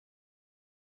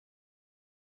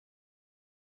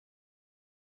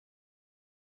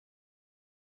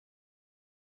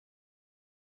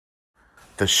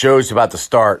The show's about to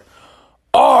start.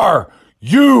 Are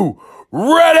you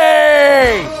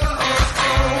ready?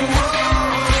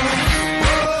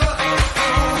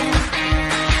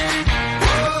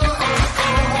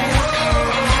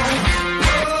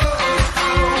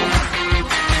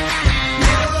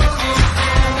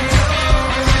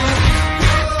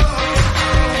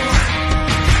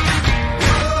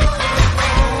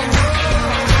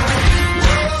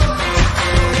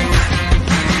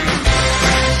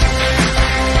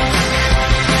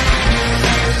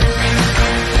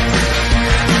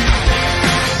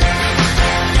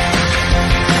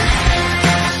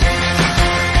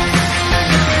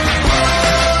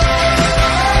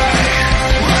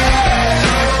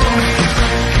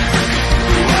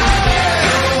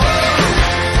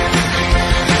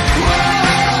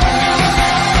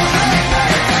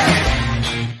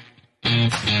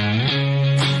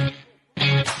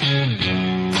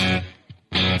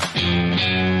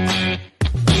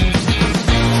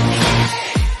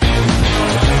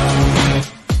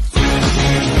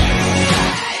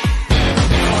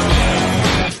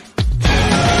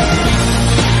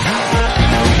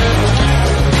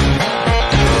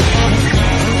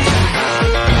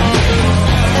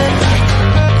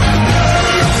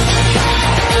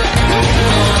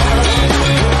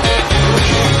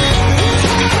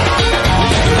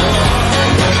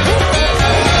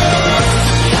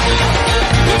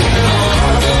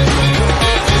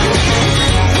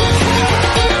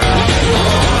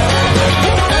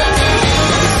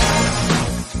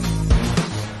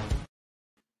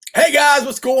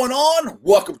 What's going on?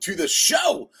 Welcome to the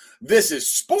show. This is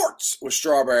Sports with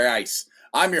Strawberry Ice.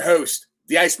 I'm your host,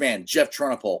 the Iceman, Jeff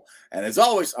Trunapole. And as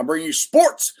always, I'm bringing you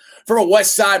sports from a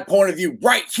West Side point of view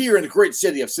right here in the great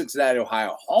city of Cincinnati,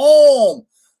 Ohio, home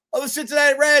of the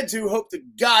Cincinnati Reds, who hope to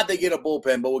God they get a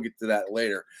bullpen, but we'll get to that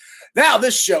later. Now,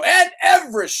 this show and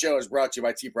every show is brought to you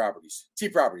by T Properties. T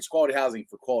Properties, quality housing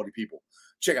for quality people.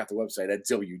 Check out the website at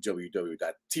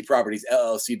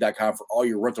www.tpropertiesllc.com for all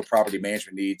your rental property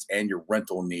management needs and your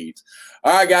rental needs.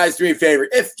 All right, guys, do me a favor.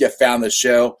 If you found this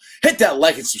show, hit that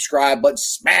like and subscribe button.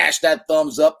 Smash that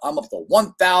thumbs up. I'm up to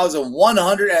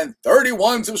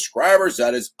 1,131 subscribers.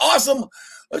 That is awesome.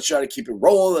 Let's try to keep it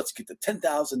rolling. Let's get to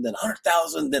 10,000, then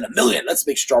 100,000, then 1 million. Let's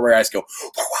make Strawberry Ice go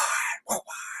worldwide.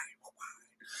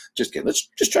 Just kidding. Let's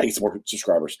just try to get some more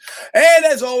subscribers. And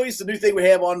as always, the new thing we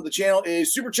have on the channel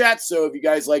is Super Chats. So if you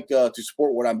guys like to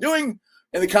support what I'm doing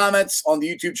in the comments on the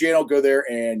YouTube channel, go there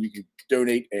and you can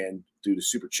donate and do the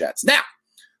Super Chats. Now,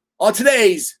 on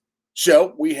today's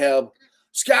show, we have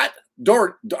Scott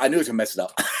Doherty. I knew I was going to mess it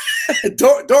up.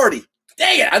 Doherty.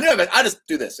 Dang it. I knew it. I just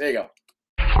do this. There you go.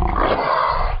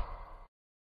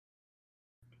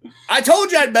 I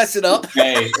told you I'd mess it up.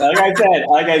 Hey,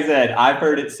 like I said, I've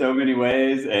heard it so many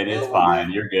ways, and it's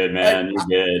fine. You're good, man. You're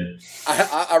good.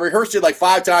 I rehearsed it like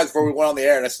 5 times before we went on the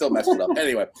air, and I still messed it up.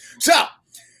 Anyway, so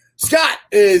Scott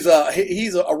is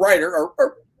he's a writer,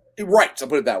 or he writes. I'll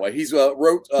put it that way. He's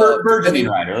wrote burgeoning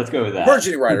writer. Let's go with that.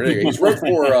 Burgeoning writer. There you go. He's wrote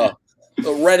for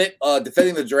Reddit,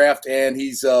 defending the draft, and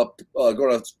he's going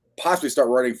to possibly start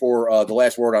writing for the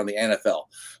last word on the NFL.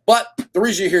 But the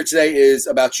reason you're here today is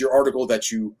about your article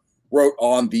that you wrote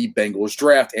on the Bengals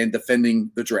draft and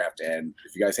defending the draft. And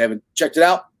if you guys haven't checked it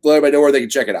out, let everybody know where they can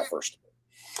check it out first.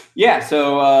 Yeah,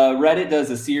 so Reddit does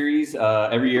a series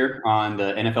every year on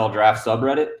the NFL draft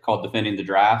subreddit called Defending the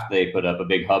Draft. They put up a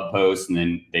big hub post, and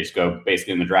then they just go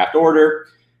basically in the draft order.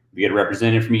 We get a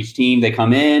representative from each team. They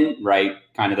come in, write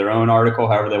kind of their own article,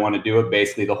 however they want to do it.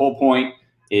 Basically, the whole point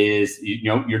is,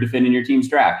 you're defending your team's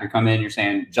draft. You're coming in, you're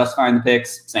saying, justifying the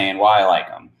picks, saying why I like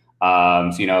them.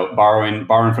 So, borrowing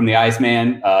from the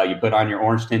Iceman, you put on your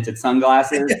orange tinted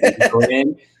sunglasses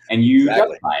and you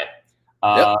justify it.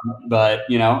 But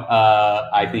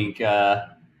I think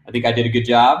I did a good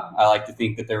job. I like to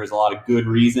think that there was a lot of good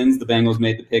reasons the Bengals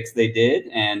made the picks they did.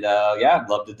 And I'd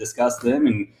love to discuss them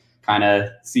and kind of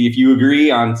see if you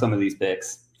agree on some of these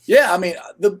picks. Yeah, I mean,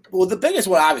 the biggest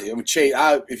one, obviously, Chase.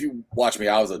 If you watch me,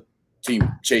 I was a team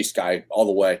Chase guy all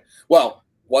the way. Well,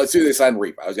 as soon as they signed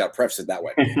Reap, I was got to preface it that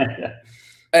way.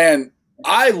 And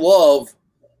I love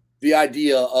the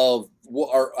idea of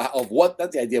what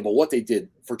not the idea, but what they did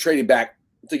for trading back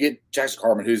to get Jackson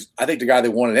Carman, who's I think the guy they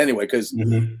wanted anyway, because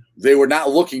they were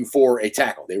not looking for a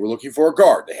tackle. They were looking for a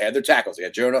guard. They had their tackles. They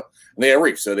had Jonah and they had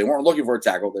Reap, so they weren't looking for a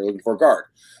tackle. They were looking for a guard.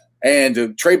 And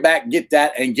to trade back, get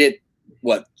that, and get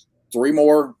 3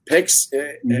 more picks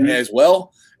as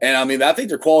well. And I mean, I think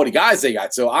they're quality guys they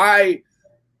got. So I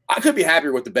could be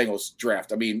happier with the Bengals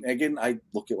draft. I mean, again, I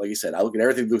look at, like you said, I look at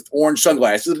everything with orange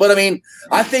sunglasses. But I mean,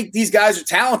 I think these guys are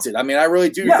talented. I mean, I really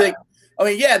do think. I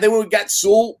mean, yeah, they would have got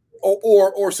Sewell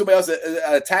or somebody else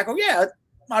at a tackle. Yeah,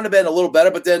 might have been a little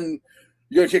better, but then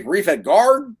you're going to kick Reiff at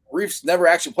guard. Reiff's never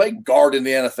actually played guard in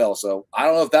the NFL, so I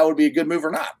don't know if that would be a good move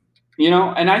or not.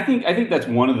 And I think that's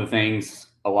one of the things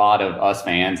a lot of us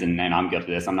fans, and I'm guilty of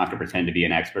this. I'm not going to pretend to be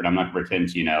an expert. I'm not going to pretend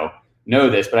to, know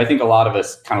this, but I think a lot of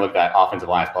us kind of look at offensive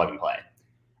line as plug and play.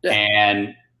 Yeah.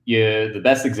 And the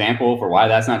best example for why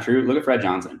that's not true, look at Fred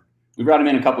Johnson. We brought him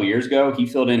in a couple years ago. He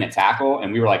filled in at tackle,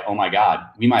 and we were like, oh, my God,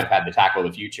 we might have had the tackle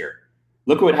of the future.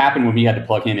 Look what happened when we had to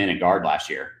plug him in at guard last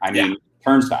year. I mean,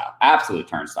 turnstile, absolute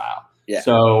turnstile. Yeah.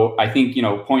 So I think,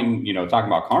 talking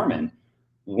about Carman,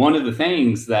 one of the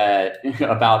things that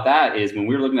about that is when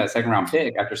we were looking at that second-round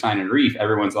pick after signing Reiff,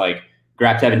 everyone's like,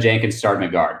 grab Tevin Jenkins, start him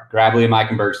at guard. Grab Liam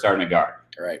Eichenberg, start him at guard.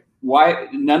 Right. Why?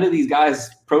 None of these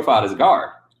guys profiled as a guard.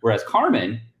 Whereas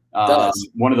Carman,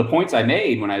 one of the points I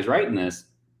made when I was writing this,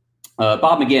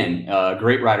 Bob McGinn,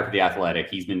 great writer for The Athletic.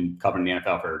 He's been covering the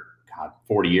NFL for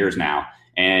 40 years now,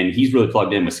 and he's really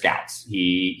plugged in with scouts.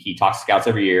 He talks to scouts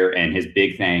every year, and his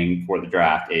big thing for the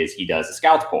draft is he does a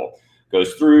scouts poll.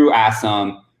 Goes through, asks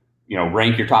them,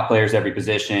 rank your top players every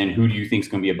position. Who do you think is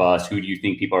going to be a bust? Who do you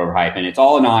think people are overhyping? It's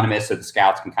all anonymous, so the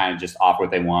scouts can kind of just offer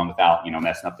what they want without,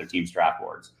 messing up their team's draft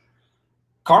boards.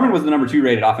 Carman was the number 2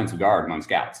 rated offensive guard among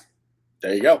scouts.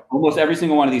 There you go. Almost every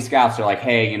single one of these scouts are like,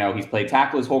 hey, he's played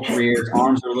tackle his whole career. His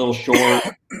arms are a little short.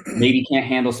 Maybe can't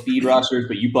handle speed rushers,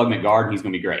 but you plug him at guard and he's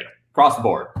going to be great. Across the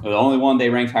board. The only one they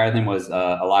ranked higher than was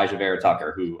Elijah Vera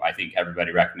Tucker, who I think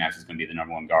everybody recognizes is going to be the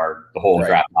number 1 guard the whole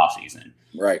draft offseason.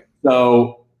 Right.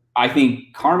 So I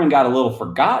think Carman got a little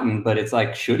forgotten, but it's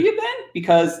like, should he have been?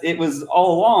 Because it was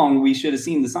all along, we should have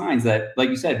seen the signs that, like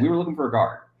you said, we were looking for a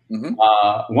guard.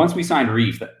 Mm-hmm. Once we signed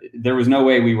Reiff, there was no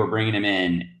way we were bringing him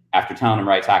in after telling him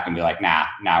right tackle and be like, nah,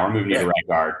 we're moving you to right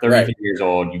guard. 33 years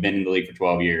old. You've been in the league for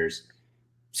 12 years.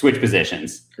 Switch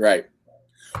positions. Right.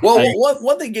 Well,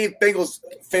 one thing gave Bengals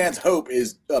fans hope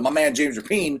is my man James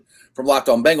Rapine from Locked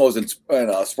On Bengals and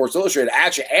Sports Illustrated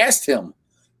actually asked him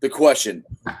the question,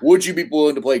 would you be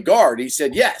willing to play guard? He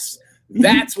said yes.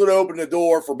 That's what opened the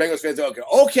door for Bengals fans to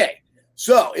go, okay,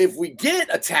 so if we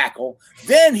get a tackle,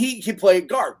 then he can play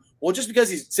guard. Well, just because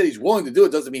he said he's willing to do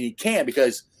it doesn't mean he can,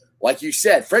 because like you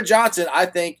said, Fred Johnson, I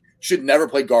think, should never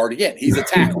play guard again. He's a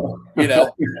tackle.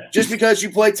 Just because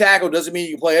you play tackle doesn't mean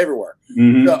you can play everywhere.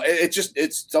 Mm-hmm. No,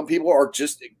 it's some people are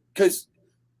just because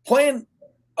playing.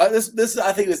 This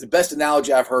I think is the best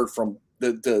analogy I've heard from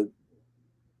the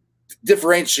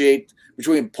differentiate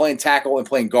between playing tackle and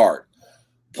playing guard.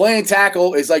 Playing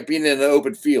tackle is like being in an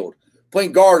open field.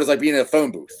 Playing guard is like being in a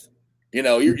phone booth.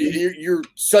 You're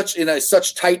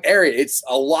such tight area. It's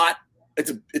a lot.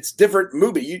 It's different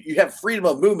movement. You have freedom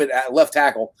of movement at left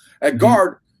tackle. At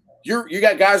guard, you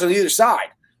got guys on either side,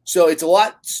 so it's a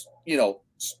lot.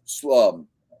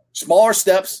 Smaller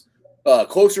steps,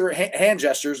 closer hand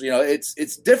gestures.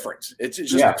 It's different. It's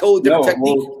just a totally different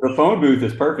technique. Well, the phone booth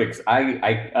is perfect.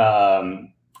 I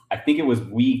think it was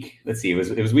week. Let's see. It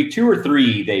was week 2 or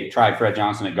 3. They tried Fred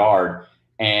Johnson at guard,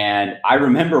 and I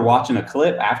remember watching a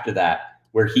clip after that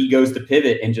where he goes to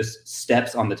pivot and just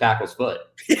steps on the tackle's foot.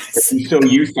 Yes. He's so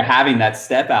used to having that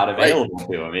step out available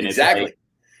to him. And exactly. It's like,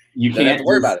 you can't have to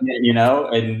worry about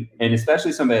it. And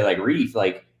especially somebody like Reiff,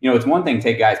 it's one thing to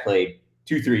take guys play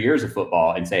 2-3 years of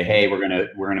football and say, hey, we're gonna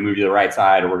move you to the right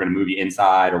side, or we're gonna move you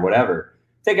inside, or whatever.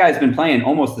 Take guys been playing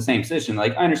almost the same position.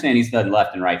 Like, I understand he's done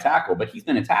left and right tackle, but he's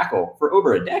been a tackle for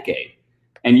over a decade.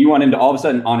 And you want him to all of a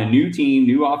sudden on a new team,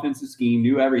 new offensive scheme,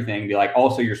 new everything, be like,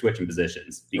 also you're switching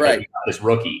positions because you got this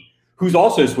rookie who's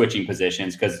also switching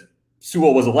positions because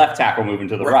Sewell was a left tackle moving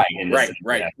to the right.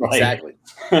 Right. Exactly.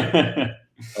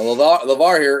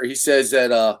 LeVar here, he says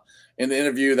that in the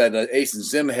interview that Ace and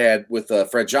Zim had with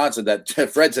Fred Johnson, that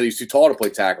Fred said he's too tall to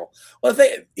play tackle. Well,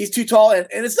 he's too tall, and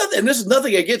it's nothing. And this is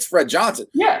nothing against Fred Johnson.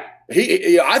 Yeah.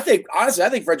 I think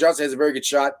Fred Johnson has a very good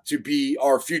shot to be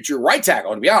our future right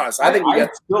tackle. To be honest, I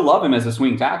still love him as a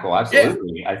swing tackle.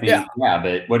 Absolutely, I think. Yeah,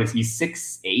 but what is he?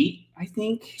 6'8", I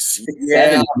think.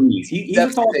 6'7". He's a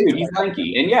tall dude. He's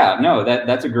lanky, and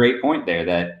that's a great point there.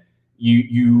 That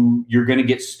you're going to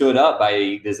get stood up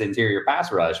by this interior pass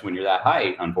rush when you're that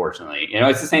height. Unfortunately,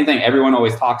 it's the same thing. Everyone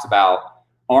always talks about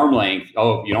arm length.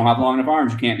 Oh, you don't have long enough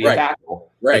arms, you can't be a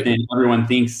tackle. Right. But then everyone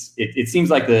thinks it seems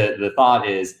like the thought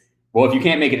is, well, if you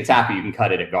can't make it a tackle, you can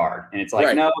cut it at guard. And it's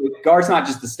like, no, guard's not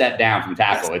just a step down from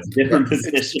tackle. It's a different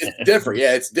position. It's different.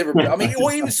 Yeah, it's different. I mean,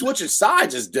 even switching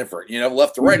sides is different,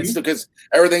 left to right. It's still because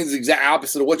everything's the exact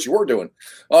opposite of what you were doing.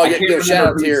 Oh, get shout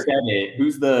out here.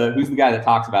 Who's the guy that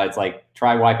talks about it's like,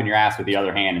 try wiping your ass with the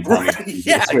other hand and telling me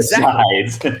exactly.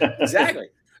 Sides. Exactly.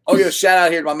 I'll give a shout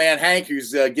out here to my man Hank,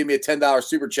 who's giving me a $10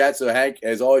 super chat. So Hank,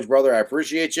 as always, brother, I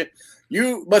appreciate you.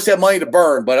 you must have money to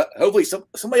burn, but hopefully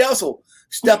somebody else will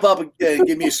step up and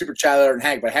give me a super chat there and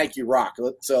Hank. But Hank, you rock.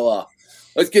 So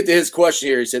let's get to his question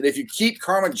here. He said, if you keep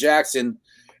Carmen Jackson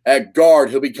at guard,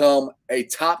 he'll become a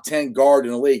top 10 guard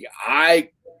in the league.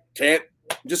 I can't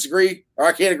disagree, or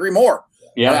I can't agree more.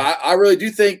 Yeah, I really do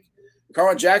think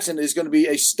Carmen Jackson is going to be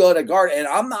a stud at guard, and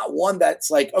I'm not one that's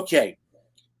like, okay,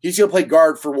 he's going to play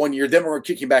guard for 1 year, then we're going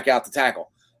to kick him back out to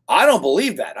tackle. I don't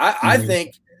believe that. I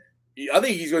think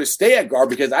he's going to stay at guard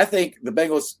because I think the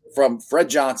Bengals, from Fred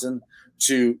Johnson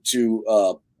to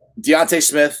Deontay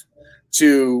Smith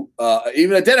to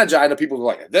even Adeniji, I know people are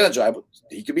like Adeniji, but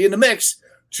he could be in the mix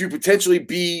to potentially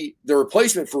be the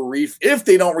replacement for Reef if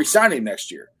they don't re-sign him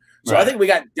next year. So I think we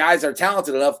got guys that are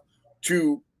talented enough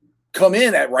to come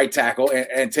in at right tackle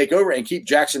and take over and keep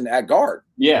Jackson at guard.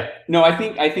 Yeah. No, I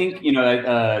think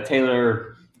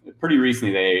Taylor, pretty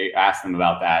recently they asked him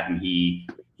about that, and he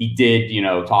did,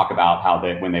 talk about how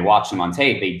that when they watched him on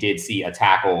tape, they did see a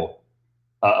tackle,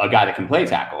 a guy that can play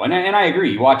tackle. And I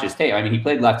agree. You watch his tape. I mean, he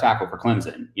played left tackle for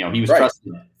Clemson. He was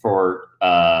trusted for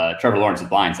Trevor Lawrence's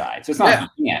blind side. So it's not like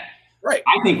he can't. Right.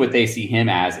 I think what they see him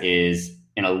as is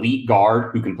an elite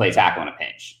guard who can play tackle in a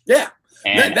pinch. Yeah.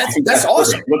 And that's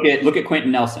awesome. Look at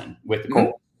Quentin Nelson with the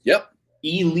Colts. Yep.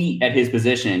 Elite at his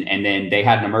position, and then they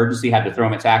had an emergency, had to throw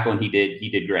him at tackle, and he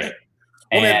did great.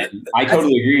 And I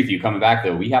totally agree with you. Coming back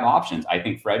though, we have options. I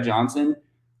think Fred Johnson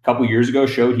a couple years ago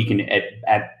showed he can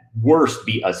at worst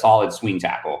be a solid swing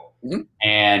tackle. Mm-hmm.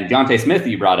 And Deontay Smith that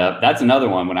you brought up, that's another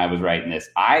one. When I was writing this,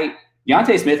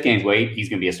 Deontay Smith gains weight, he's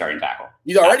going to be a starting tackle.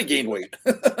 He's already gained weight.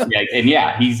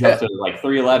 He's up to like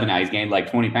 311 now. He's gained like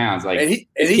 20 pounds. Like, and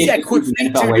he's got quick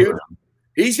feet too, dude.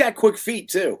 He's got quick feet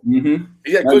too. Mm-hmm.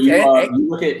 He's got quick. You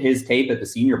look at his tape at the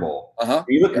Senior Bowl.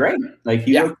 He looked great. Like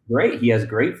he looked great. He has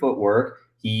great footwork.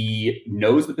 He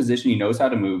knows the position. He knows how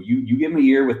to move. You give him a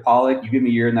year with Pollock. You give him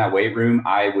a year in that weight room.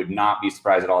 I would not be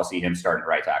surprised at all to see him starting at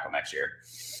right tackle next year.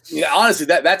 Yeah, honestly,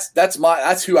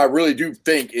 that's who I really do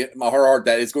think in my heart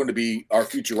that is going to be our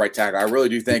future right tackle. I really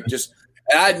do think.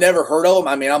 And I'd never heard of him.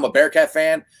 I mean, I'm a Bearcat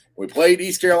fan. We played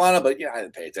East Carolina, but I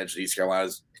didn't pay attention to East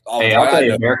Carolina's. I'll tell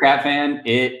you, a Bearcat fan,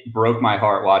 it broke my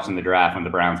heart watching the draft when the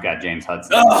Browns got James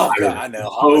Hudson. Oh, God, I know.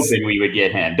 Hoping we would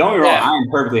get him. Don't get me wrong, I am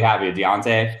perfectly happy with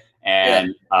Deontay.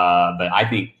 But I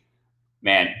think,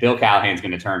 man, Bill Callahan's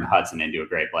going to turn Hudson into a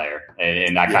great player,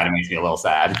 and that kind of makes me a little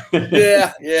sad.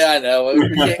 I know.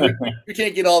 We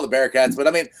can't get all the Bearcats, but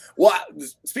I mean,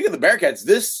 speaking of the Bearcats,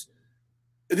 this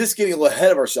is getting a little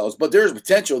ahead of ourselves, but there's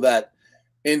potential that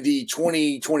in the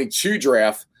 2022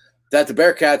 draft that the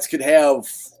Bearcats could have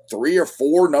 3 or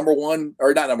 4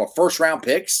 first round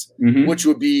picks, which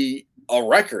would be a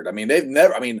record. I mean, I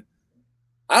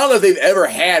don't know if they've ever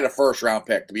had a first round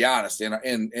pick, to be honest,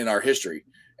 in our history,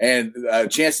 and a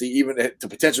chance to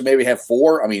potentially maybe have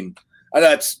 4. I mean, I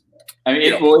know it's. I mean,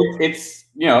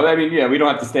 we don't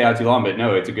have to stay out too long, but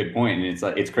no, it's a good point,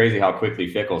 and it's crazy how quickly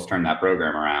Fickle's turned that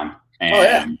program around.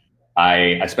 And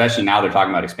especially now they're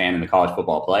talking about expanding the college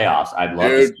football playoffs. I'd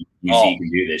love to see what UC can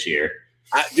do this year.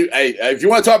 If you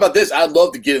want to talk about this, I'd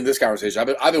love to get into this conversation.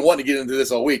 I've been wanting to get into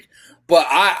this all week, but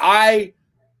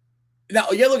now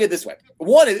look at it this way.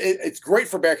 One, it's great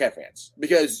for Bearcat fans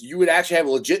because you would actually have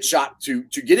a legit shot to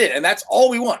get in, and that's all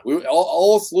we want.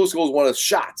 All Louis schools want a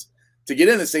shot to get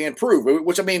in this thing and prove.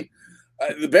 Which I mean,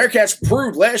 the Bearcats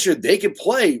proved last year they could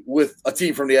play with a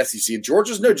team from the SEC.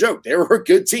 Georgia's no joke; they were a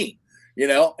good team,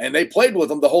 and they played with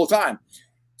them the whole time.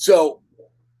 So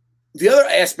the other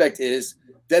aspect is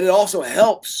that it also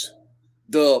helps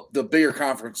the bigger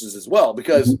conferences as well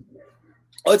because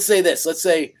let's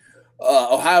say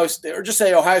Ohio State, or just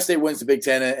say Ohio State wins the Big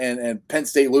Ten and Penn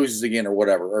State loses again or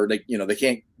whatever, or they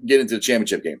can't get into the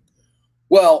championship game.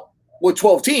 Well, with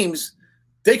 12 teams,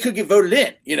 they could get voted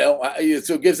in,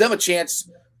 so it gives them a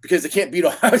chance because they can't beat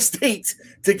Ohio State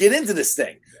to get into this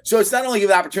thing. So it's not only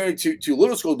give an opportunity to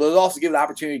little schools, but it also give an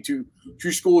opportunity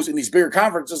to schools in these bigger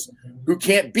conferences who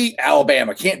can't beat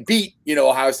Alabama, can't beat,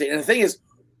 Ohio State. And the thing is,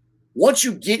 once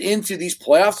you get into these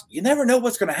playoffs, you never know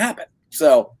what's going to happen.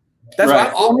 So that's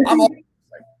why I'm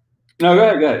No, go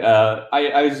ahead.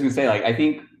 I was just going to say, I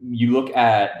think you look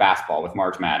at basketball with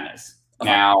March Madness.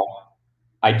 Now,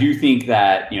 I do think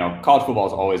that, college football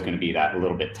is always going to be that a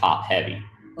little bit top heavy.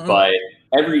 But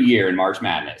every year in March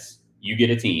Madness, you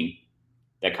get a team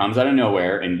that comes out of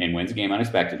nowhere and wins a game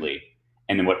unexpectedly.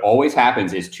 And then what always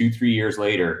happens is 2-3 years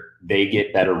later, they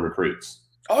get better recruits.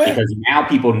 Because now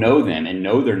people know them and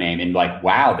know their name and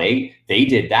wow, they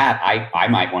did that. I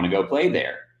might want to go play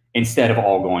there instead of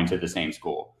all going to the same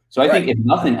school. So I think if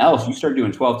nothing else, you start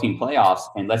doing 12-team playoffs,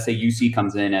 and let's say UC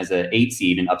comes in as an 8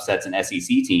 seed and upsets an SEC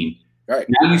team. Right.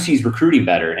 Now UC's recruiting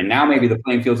better, and now maybe the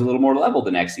playing field's a little more level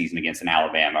the next season against an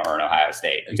Alabama or an Ohio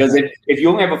State. Because if you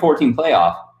only have a 14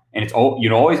 playoff, and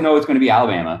you always know it's going to be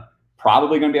Alabama,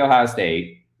 probably going to be Ohio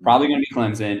State, probably going to be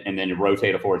Clemson, and then you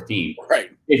rotate a fourth team.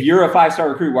 Right. If you're a 5-star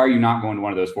recruit, why are you not going to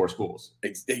one of those 4 schools?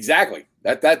 Exactly.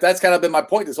 That's kind of been my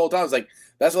point this whole time. It's like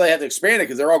that's why they have to expand it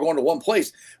because they're all going to one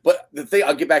place. But the thing,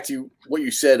 I'll get back to what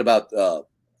you said about the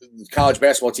college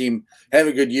basketball team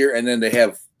having a good year, and then they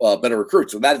have better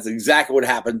recruits. So that is exactly what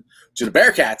happened to the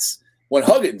Bearcats when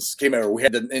Huggins came over. We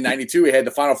had in '92, we had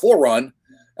the Final Four run,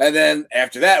 and then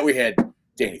after that, we had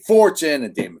Danny Fortune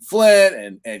and Damon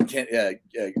Flint and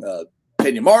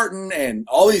Kenya Martin and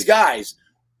all these guys.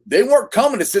 They weren't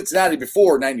coming to Cincinnati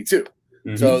before '92.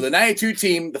 Mm-hmm. So the '92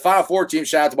 team, the Final Four team,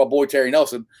 shout out to my boy Terry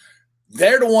Nelson.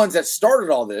 They're the ones that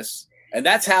started all this, and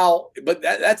that's how. But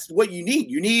that's what you need.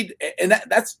 You need, and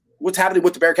that's what's happening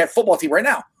with the Bearcat football team right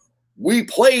now. We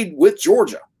played with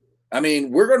Georgia. I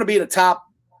mean, we're going to be in the top.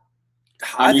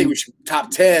 I think we should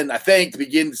top 10. I think to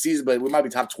begin the season, but we might be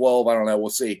top 12. I don't know. We'll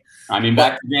see. I mean,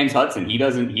 back to James Hudson. He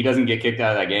doesn't get kicked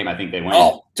out of that game. I think they win.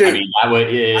 Oh, dude. I mean,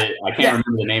 I can't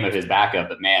remember the name of his backup,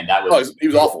 but man, that was he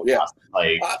was awful. Yeah,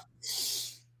 like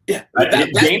yeah.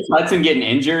 James Hudson getting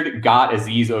injured got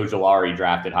Azeez Ojulari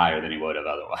drafted higher than he would have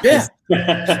otherwise.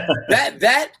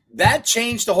 Yeah, that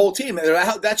changed the whole team.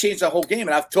 That changed the whole game.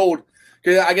 And I've told.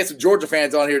 Because I get some Georgia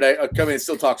fans on here that come in and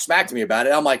still talk smack to me about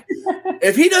it. I'm like,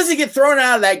 if he doesn't get thrown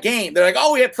out of that game, they're like,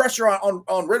 oh, we had pressure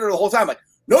on Ritter the whole time. I'm like,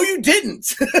 no, you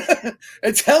didn't.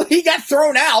 Until he got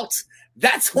thrown out,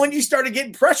 that's when you started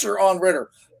getting pressure on Ritter.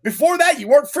 Before that, you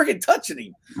weren't freaking touching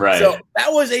him. Right. So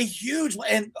that was a huge –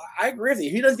 and I agree with you.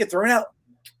 If he doesn't get thrown out,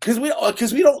 because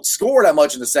we don't score that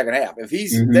much in the second half. If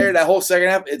he's there that whole second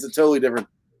half, it's a totally different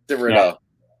I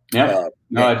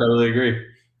totally agree.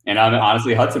 And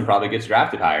honestly, Hudson probably gets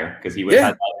drafted higher because he would have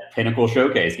had that pinnacle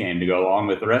showcase game to go along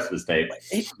with the rest of his tape.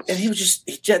 And he was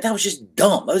that was just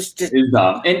dumb. It was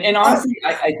dumb. And honestly,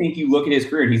 I think you look at his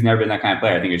career and he's never been that kind of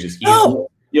player. I think it's just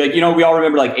we all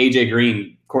remember like AJ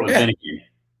Green, Cortland Finnegan.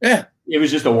 Yeah. It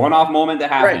was just a one-off moment that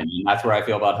happened, and that's where I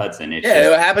feel about Hudson. It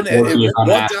happened. It was on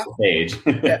the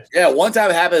stage. One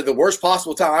time it happened at the worst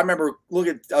possible time. I remember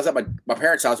I was at my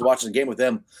parents' house watching the game with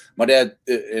them. My dad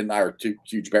and I are two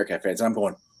huge Bearcat fans, and I'm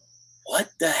going, what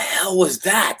the hell was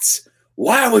that?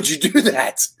 Why would you do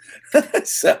that?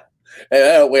 So,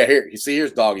 wait,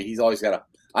 here's Doggy. He's always got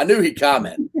I knew he'd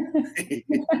comment. Hey,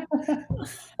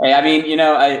 I mean,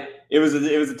 it was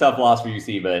a tough loss for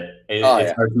UC, but it's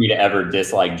hard for me to ever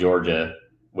dislike Georgia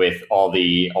with all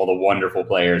the wonderful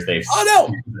players they've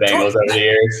Bengals over the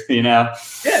years.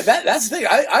 Yeah, that's the thing.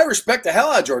 I respect the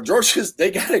hell out of Georgia. Georgia's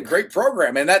they got a great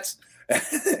program, and that's.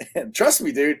 Trust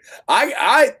me, dude.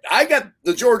 I got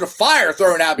the Georgia Fire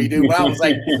thrown at me, dude. When I was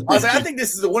like, I think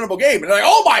this is a winnable game, and they're like,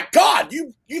 oh my god,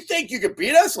 you think you could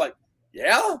beat us? Like,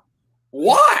 yeah.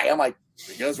 Why? I'm like,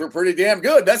 because we're pretty damn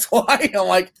good. That's why. I'm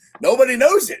like, nobody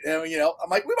knows it. And, I'm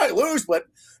like, we might lose, but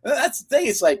that's the thing.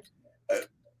 It's like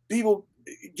people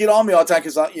get on me all the time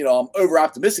because I'm over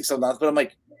optimistic sometimes. But I'm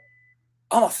like,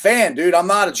 I'm a fan, dude. I'm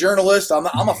not a journalist. I'm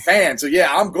a fan. So yeah,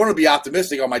 I'm going to be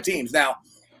optimistic on my teams now.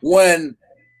 When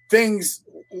things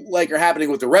like are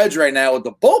happening with the Reds right now with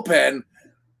the bullpen,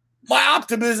 my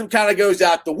optimism kind of goes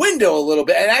out the window a little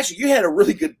bit. And actually, you had a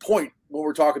really good point when we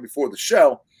were talking before the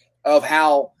show of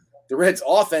how the Reds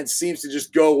offense seems to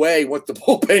just go away once the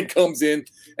bullpen comes in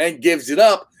and gives it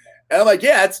up. And I'm like,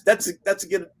 yeah, that's a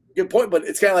good point. But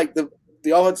it's kind of like the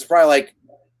offense is probably like,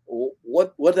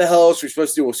 what the hell else are we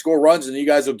supposed to do? We'll score runs and you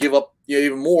guys will give up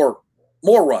even more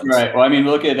runs. Right. Well, I mean,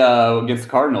 look at against the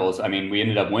Cardinals. I mean, we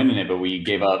ended up winning it, but we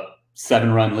gave up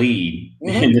 7-run lead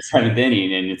in the 7th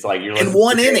inning, and it's like you're in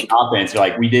one inning offense. You're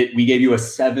like, we gave you a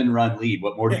 7-run lead.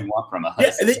 What more do you want from us?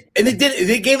 Yeah, and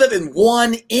they gave up in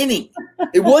one inning.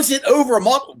 It wasn't over a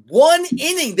month. One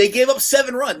inning, they gave up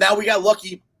 7 runs. Now we got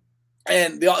lucky,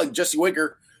 and Jesse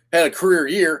Winker had a career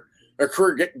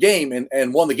game,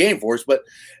 and won the game for us. But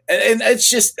and it's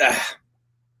just.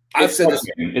 I've said this.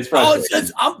 It's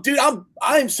frustrating.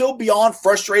 I am so beyond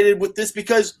frustrated with this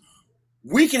because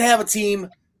we can have a team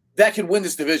that can win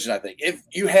this division. I think if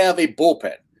you have a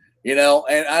bullpen, and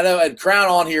I know and Crown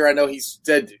on here. I know he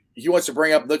said he wants to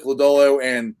bring up Nick Lodolo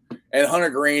and Hunter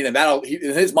Green, and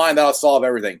in his mind that'll solve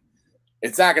everything.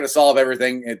 It's not going to solve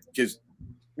everything because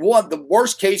the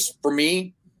worst case for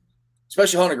me,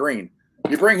 especially Hunter Green,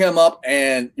 you bring him up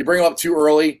too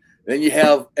early. Then you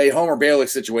have a Homer Bailey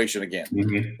situation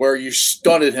again, where you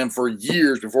stunted him for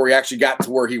years before he actually got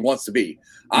to where he wants to be.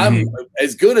 I'm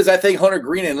as good as I think Hunter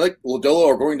Green and Nick Lodolo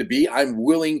are going to be. I'm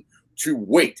willing to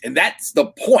wait, and that's the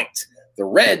point. The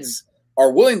Reds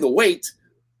are willing to wait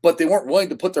but they weren't willing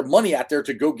to put their money out there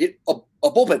to go get a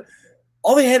bullpen.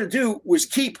 All they had to do was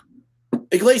keep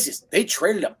Iglesias. They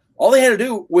traded him. All they had to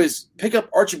do was pick up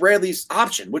Archie Bradley's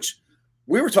option, which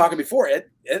we were talking before.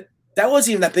 That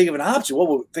wasn't even that big of an option. I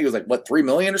think it was like, $3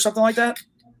 million or something like that?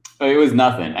 It was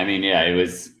nothing. I mean, yeah, it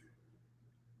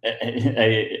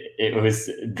was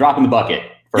dropping the bucket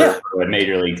for a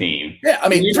major league team. Yeah, I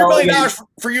mean, $3 million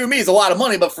for you and me is a lot of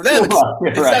money, but for them, it's not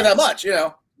that much,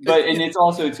 But and it's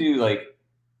also too like,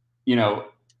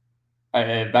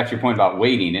 back to your point about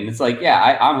waiting, and it's like,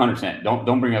 yeah, I'm 100%.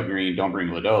 Don't bring up Green, don't bring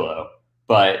Lodolo.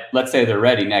 But let's say they're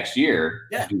ready next year.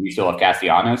 Yeah. Do we still have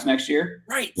Castellanos next year?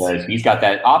 Right. Because he's got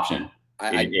that option.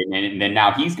 And then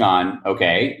now he's gone.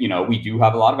 Okay, we do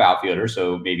have a lot of outfielders,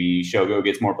 so maybe Shogo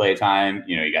gets more play time.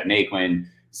 You got Naquin,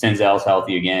 Senzel's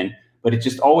healthy again. But it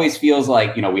just always feels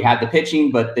like, we had the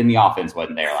pitching, but then the offense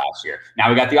wasn't there last year. Now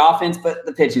we got the offense, but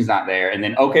the pitching's not there. And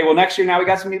then, okay, well, next year now we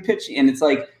got some new pitching. And it's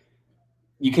like,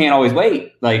 you can't always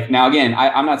wait. Like, now, again,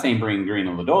 I'm not saying bring Green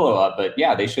and Lodolo up, but,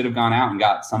 yeah, they should have gone out and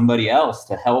got somebody else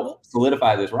to help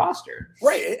solidify this roster.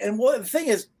 Right. And the thing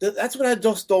is, that's what I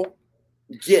just don't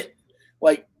get.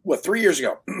 Like, 3 years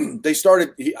ago, they started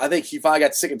 – I think he finally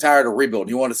got sick and tired of rebuilding.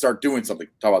 He wanted to start doing something.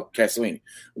 Talk about Castellini.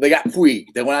 They got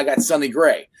Puig. Then when I got Sonny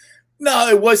Gray. No,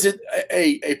 it wasn't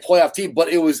a playoff team, but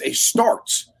it was a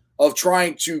start of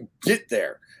trying to get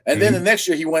there. And then the next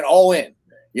year he went all in,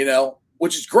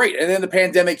 which is great. And then the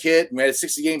pandemic hit, and we had a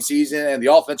 60-game season, and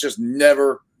the offense just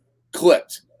never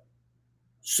clicked.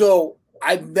 So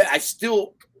I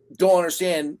still don't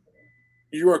understand.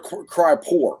 You're a cry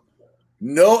poor.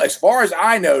 No, as far as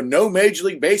I know, no Major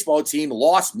League Baseball team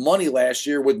lost money last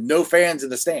year with no fans in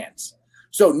the stands.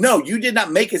 So, no, you did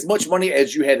not make as much money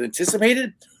as you had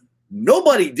anticipated.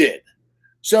 Nobody did.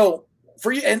 So,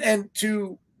 for you and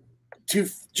to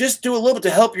just do a little bit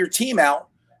to help your team out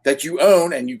that you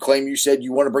own, and you claim you said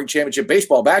you want to bring championship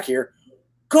baseball back here,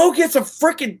 go get some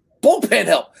freaking bullpen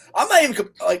help. I'm not even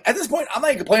at this point, I'm not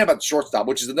even complaining about the shortstop,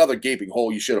 which is another gaping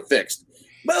hole you should have fixed.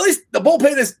 But at least the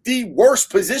bullpen is the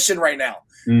worst position right now.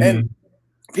 Mm-hmm. And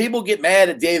people get mad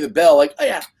at David Bell, like, oh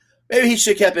yeah, maybe he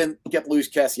should have kept Luis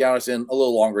Castellanos in a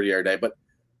little longer the other day. But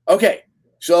okay,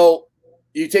 so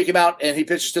you take him out and he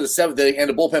pitches to the 7th inning and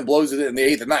the bullpen blows it in the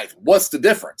 8th and 9th. What's the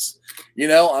difference?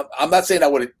 I'm not saying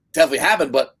that would have definitely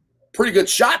happened, but pretty good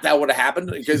shot that would have happened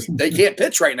because they can't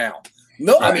pitch right now.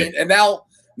 No, right. I mean, and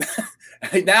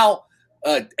now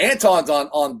Anton's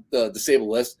on the disabled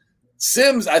list.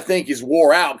 Sims, I think, is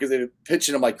wore out because they're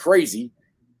pitching him like crazy.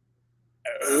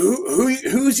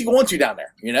 Who's he going to down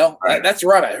there? Right. That's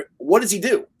right. What does he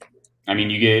do? I mean,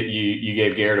 you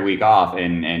gave Garrett a week off,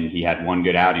 and he had one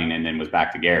good outing, and then was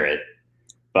back to Garrett.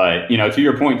 But to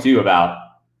your point too about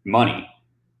money,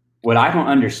 what I don't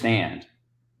understand,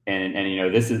 and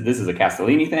this is a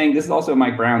Castellini thing. This is also a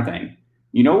Mike Brown thing.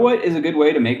 You know what is a good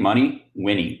way to make money?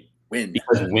 Winning.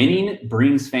 Because winning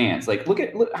brings fans. Like, look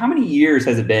how many years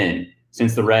has it been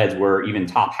since the Reds were even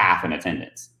top half in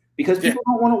attendance? Because people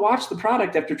don't want to watch the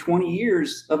product after 20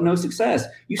 years of no success.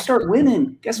 You start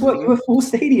winning, guess what? You have full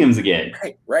stadiums again.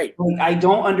 Right. Like, I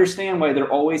don't understand why there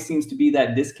always seems to be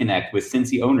that disconnect with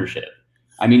Cincy ownership.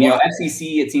 I mean,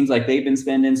 FCC, it seems like they've been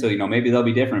spending, so maybe they'll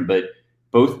be different. But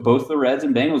both the Reds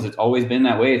and Bengals, it's always been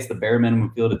that way. It's the bare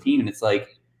minimum field of team, and it's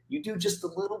like, you do just a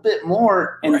little bit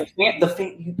more, and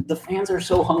the fans are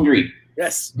so hungry.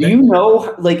 Yes. Do you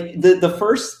know, like, the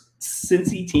first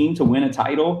Cincy team to win a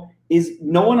title is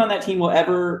no one on that team will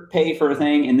ever pay for a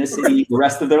thing in this city the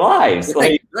rest of their lives.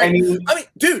 Right. I mean,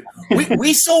 dude,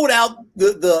 we sold out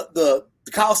the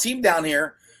Coliseum down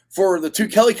here for the 2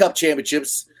 Kelly Cup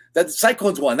championships that the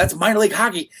Cyclones won. That's minor league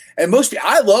hockey. And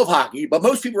I love hockey, but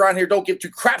most people around here don't give 2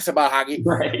 craps about hockey.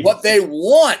 Right. What they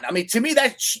won. I mean, to me,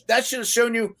 that should have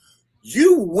shown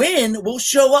you win, will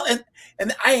show up.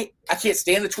 And I can't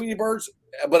stand the Tweety Birds,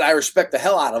 but I respect the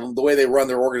hell out of them, the way they run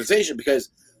their organization, because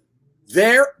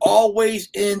they're always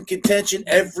in contention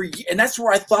every year. And that's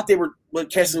where I thought they were, what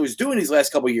Cassidy was doing these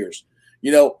last couple of years.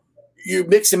 You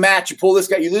mix and match, you pull this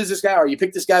guy, you lose this guy, or you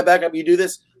pick this guy back up, you do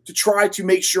this to try to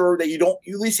make sure that you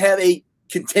at least have a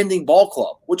contending ball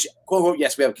club, which, quote unquote,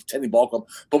 yes, we have a contending ball club,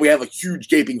 but we have a huge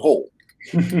gaping hole.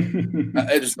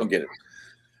 I just don't get it.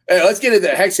 Hey, let's get into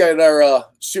that. Hank's got our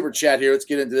super chat here. Let's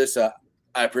get into this.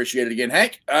 I appreciate it again,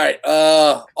 Hank. All right.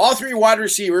 All 3 wide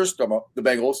receivers, the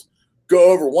Bengals,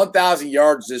 go over 1,000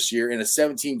 yards this year in a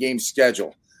 17-game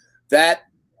schedule. That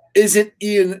isn't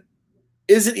even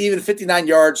 59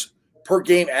 yards per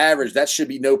game average. That should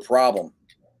be no problem.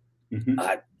 Mm-hmm.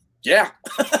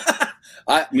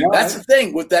 That's the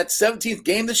thing with that 17th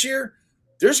game this year.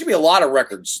 There's gonna be a lot of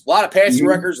records, a lot of passing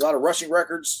records, a lot of rushing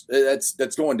records.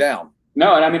 That's going down.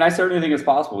 No, and I mean, I certainly think it's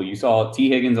possible. You saw T.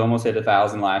 Higgins almost hit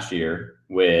 1,000 last year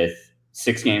with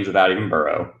 6 games without even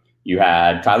Burrow. You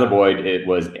had Tyler Boyd; it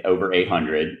was over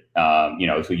 800.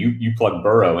 So you plug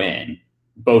Burrow in,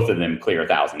 both of them clear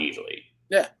 1,000 easily.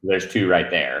 Yeah, there's 2 right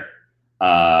there.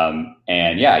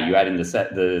 And yeah, you add in the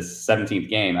 17th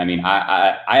game. I mean,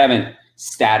 I haven't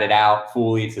statted out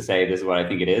fully to say this is what I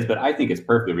think it is, but I think it's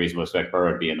perfectly reasonable to expect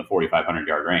Burrow to be in the 4,500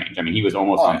 yard range. I mean, he was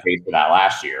almost on pace for that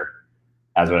last year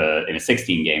in a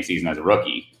 16 game season as a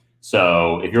rookie.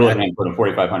 So if you're looking at putting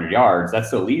 4,500 yards, that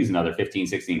still leaves another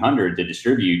 1,600 to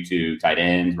distribute to tight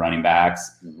ends, running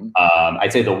backs.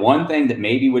 I'd say the one thing that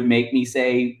maybe would make me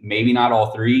say maybe not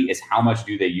all 3 is how much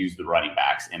do they use the running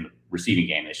backs in the receiving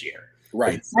game this year?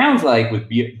 Right. It sounds like with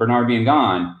Bernard being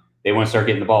gone, they want to start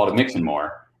getting the ball to Mixon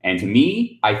more. And to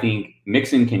me, I think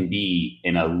Mixon can be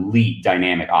an elite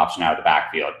dynamic option out of the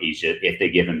backfield if they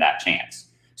give him that chance.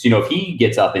 So, if he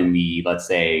gets up in the, let's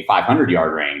say,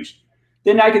 500-yard range,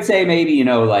 then I could say maybe,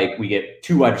 like we get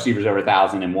 2 wide receivers over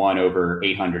 1,000 and 1 over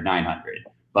 800, 900.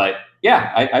 But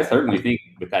yeah, I certainly think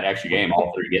with that extra game,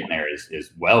 all 3 getting there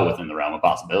is well within the realm of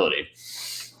possibility.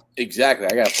 Exactly.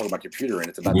 I got to plug my computer in.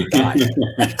 It's about to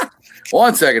die.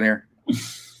 1 second here.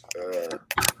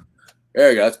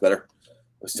 There you go. That's better.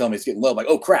 It was telling me it's getting low. I'm like,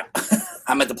 oh, crap.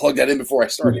 I meant to plug that in before I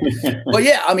started. But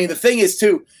yeah, I mean, the thing is,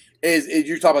 too, is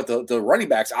you're talking about the running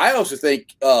backs. I also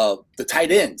think the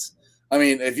tight ends. I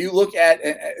mean, if you look at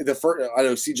the first, I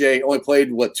know CJ only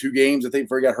played 2 games, I think,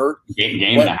 before he got hurt.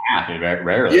 Game and a half,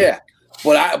 rarely. Yeah,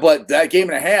 but that game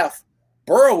and a half,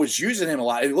 Burrow was using him a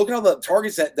lot. And look at all the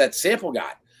targets that Sample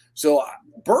got. So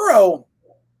Burrow,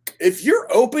 if you're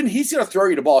open, he's going to throw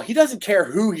you the ball. He doesn't care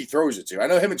who he throws it to. I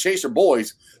know him and Chase are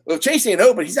boys. But if Chase ain't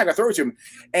open, he's not going to throw it to him.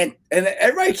 And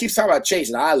everybody keeps talking about Chase,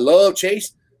 and I love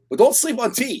Chase, but don't sleep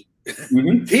on T.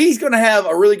 He's going to have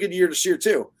a really good year this year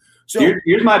too. So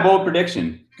here's my bold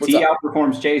prediction: T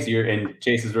outperforms Chase in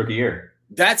Chase's rookie year.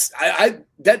 That's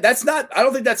that's not. I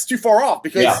don't think that's too far off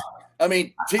because I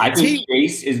mean, I think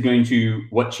Chase is going to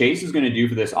what Chase is going to do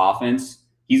for this offense.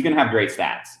 He's going to have great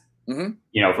stats,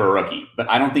 for a rookie. But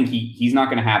I don't think he's not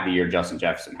going to have the year Justin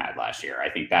Jefferson had last year. I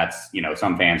think that's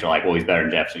some fans are like, well, he's better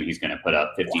than Jefferson. He's going to put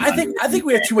up 15. I think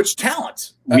we have too much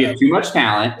talent. We have too much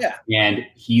talent, and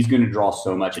he's going to draw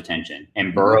so much attention.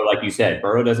 And Burrow, like you said,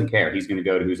 Burrow doesn't care. He's going to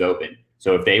go to who's open.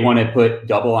 So if they want to put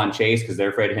double on Chase because they're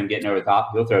afraid of him getting over the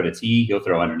top, he'll throw to T. He'll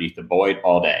throw underneath the Boyd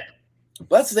all day.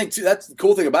 But that's the thing too. That's the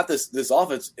cool thing about this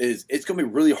offense is it's going to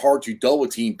be really hard to double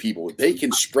team people. They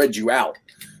can spread you out.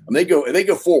 I mean, they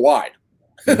go 4 wide.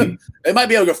 They might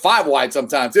be able to go 5 wide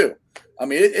sometime too. I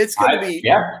mean, it's going to be.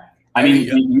 Yeah. I mean,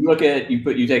 you look at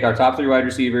you take our top 3 wide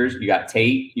receivers. You got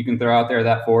Tate. You can throw out there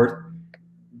that 4th.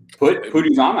 Put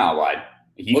Uzomah out wide.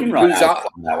 He can run out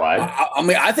that wide. I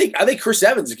mean, I think Chris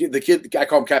Evans, the kid I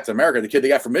call him Captain America, the kid they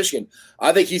got from Michigan.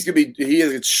 I think he's going to be. He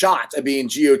has a shot at being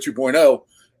Geo 2.0.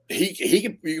 You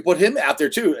can put him out there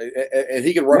too, and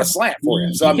he can run a slant for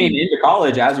you. So he came into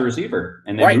college as a receiver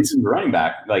and then moved into running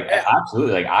back.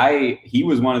 Absolutely. He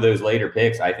was one of those later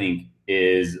picks. I think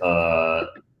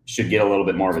should get a little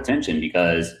bit more of attention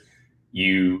because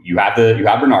you have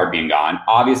Bernard being gone.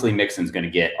 Obviously, Mixon's going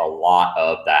to get a lot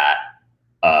of that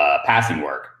passing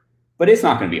work, but it's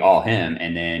not going to be all him.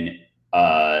 And then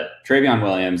Travion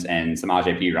Williams and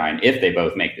Samaje Perine, if they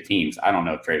both make the teams, I don't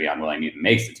know if Travion Williams even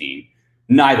makes the team.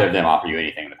 Neither of them offer you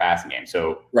anything in the passing game.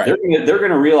 So they're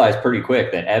going to realize pretty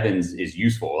quick that Evans is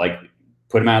useful. Like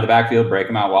put him out of the backfield, break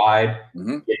him out wide,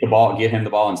 get him the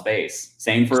ball in space.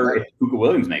 Same for if Puka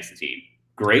Williams makes the team.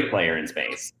 Great player in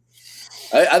space.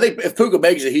 I think if Puka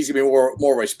makes it, he's going to be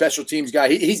more of a special teams guy.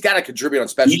 He's got to contribute on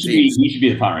special teams. He should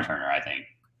be the punt returner, I think.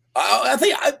 I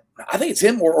think it's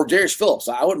him or Darius Phillips.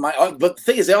 I wouldn't mind. But the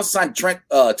thing is, they also signed Trent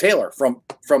Taylor from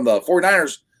the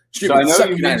 49ers. So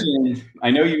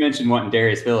I know you mentioned wanting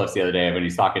Darius Phillips the other day when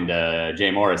he's talking to Jay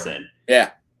Morrison. Yeah.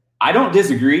 I don't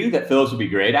disagree that Phillips would be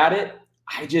great at it.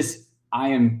 I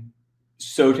am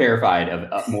so terrified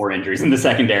of more injuries in the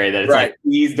secondary that it's like,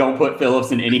 please don't put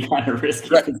Phillips in any kind of risky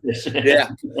position.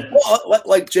 Yeah. Well,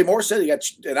 like Jay Moore said,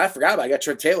 and I forgot about it, I got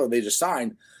Trent Taylor they just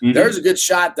signed. There's a good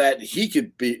shot that he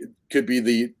could be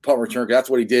the punt returner. That's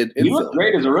what he did. He looked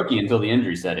great as a rookie until the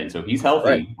injury set in, so he's healthy.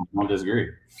 I don't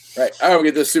disagree. Right. I don't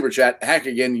get this super chat. Hank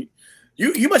again.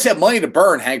 You must have money to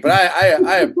burn, Hank, but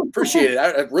I appreciate it.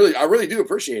 I really do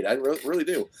appreciate it. I really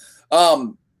do.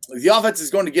 The offense is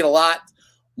going to get a lot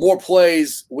more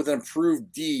plays with an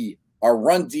improved D. Our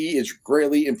run D is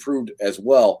greatly improved as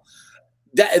well.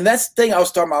 That's the thing I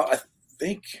was talking about. I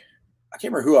can't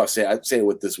remember who I was saying. I'd say it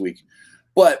with this week,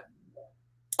 but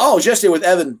yesterday with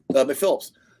Evan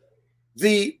McPhillips.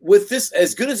 With this,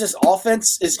 as good as this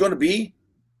offense is going to be,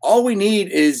 all we need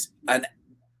is an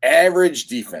average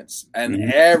defense,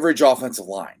 an average offensive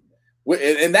line.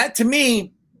 And that, to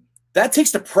me, that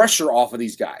takes the pressure off of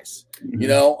these guys. You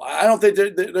know, I don't think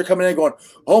they're coming in going,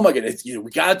 oh my goodness, you know,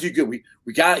 we got to do good.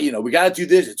 We got to do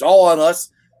this. It's all on us.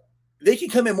 They can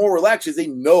come in more relaxed because they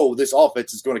know this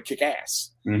offense is going to kick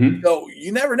ass. So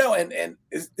you never know. And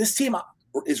this team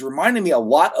is reminding me a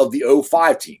lot of the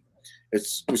 05 team. It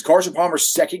was Carson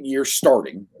Palmer's second year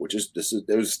starting, it was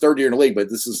his third year in the league, but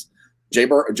this is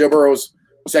Joe Burrow's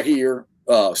second year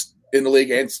in the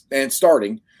league and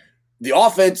starting. The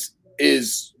offense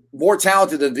is more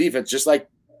talented than the defense, just like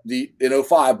in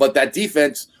 05, but that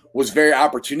defense was very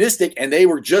opportunistic, and they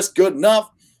were just good enough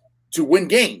to win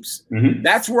games.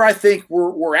 That's where I think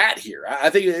we're at here. I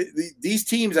think these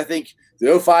teams, I think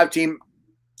the 05 team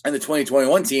and the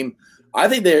 2021 team, I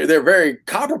think they're very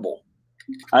comparable.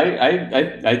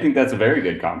 I think that's a very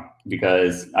good comp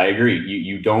because I agree.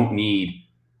 You don't need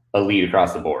a lead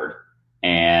across the board.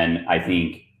 And I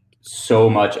think so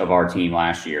much of our team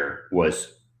last year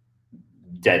was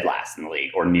dead last in the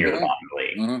league or near the bottom of the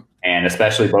league. And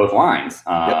especially both lines,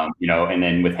 you know, and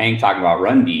then with Hank talking about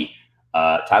run D,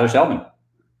 Tyler Shelvin.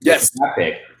 Yes. That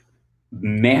pick,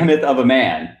 mammoth of a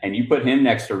man. And you put him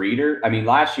next to Reeder. I mean,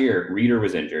 last year, Reeder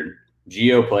was injured.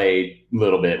 Gio played a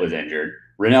little bit, was injured.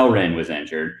 Rennell Wren was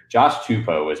injured. Josh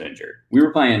Tupou was injured. We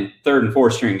were playing third and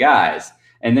fourth string guys.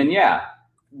 And then,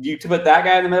 you to put that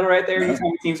guy in the middle right there, you tell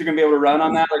me teams are going to be able to run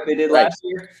on that like they did last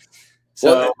year.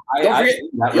 So don't forget,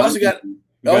 you also got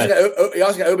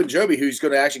Ogunjobi, who's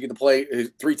going to actually get to play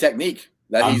his 3 technique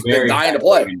that he's been dying to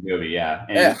play. Ogunjobi,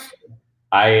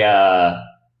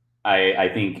 I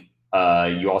think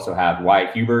you also have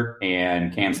Wyatt Hubert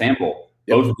and Cam Sample.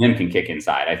 Both of them can kick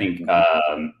inside. I think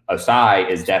Osai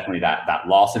is definitely that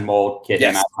Lawson mold, get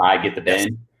him outside, get the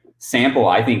bend. Sample,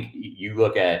 I think you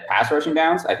look at pass rushing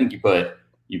downs. I think you put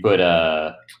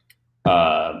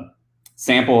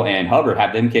Sample and Hubbard,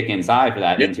 have them kick inside for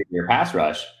that interior pass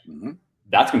rush.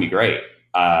 That's gonna be great.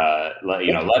 Let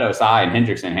Osai and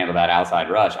Hendrickson handle that outside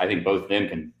rush. I think both of them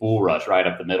can bull rush right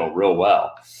up the middle real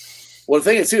well. Well, the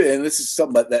thing is too, and this is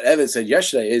something that Evan said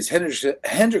yesterday, is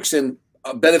Hendrickson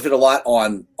benefit a lot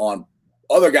on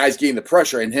other guys getting the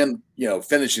pressure and him, you know,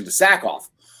 finishing the sack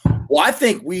off. Well, I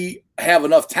think we have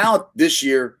enough talent this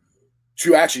year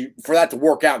to actually for that to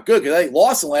work out good, because I think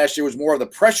Lawson last year was more of the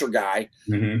pressure guy,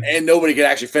 and nobody could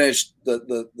actually finish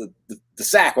the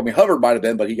sack. I mean, Hubbard might have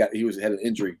been, but he had an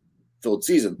injury filled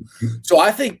season. So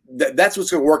I think that's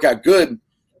what's going to work out good.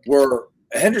 Where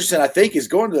Henderson, I think, is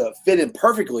going to fit in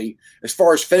perfectly as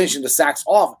far as finishing the sacks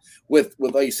off with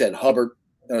like you said, Hubbard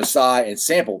and Osai and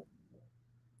Sample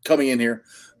coming in here.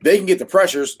 They can get the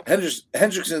pressures.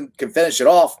 Hendrickson can finish it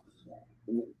off.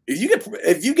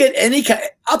 If you get any kind,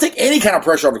 I'll take any kind of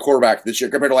pressure on the quarterback this year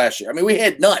compared to last year. I mean, we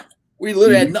had none. We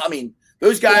literally had none. I mean,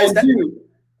 those guys. Two,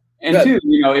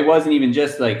 you know, it wasn't even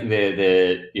just like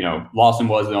the Lawson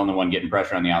was the only one getting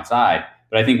pressure on the outside.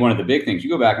 But I think one of the big things, you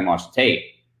go back and watch the tape,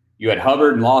 you had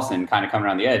Hubbard and Lawson kind of coming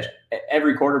around the edge.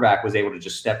 Every quarterback was able to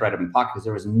just step right up in the pocket because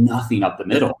there was nothing up the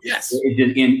middle. Yes.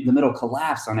 In the middle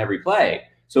collapsed on every play.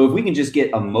 So if we can just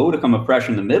get a modicum of pressure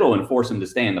in the middle and force him to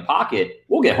stay in the pocket,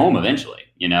 we'll get home eventually.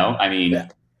 You know, I mean,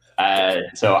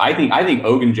 so I think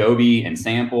Ogunjobi and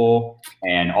Sample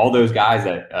and all those guys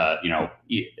that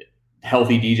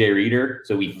healthy DJ Reeder.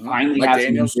 So we finally have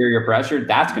some interior pressure.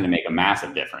 That's going to make a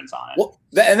massive difference on it. Well,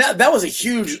 that was a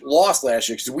huge loss last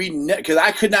year because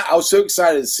I was so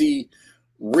excited to see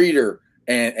Reeder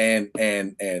and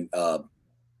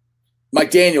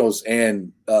Mike Daniels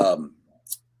and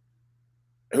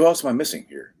who else am I missing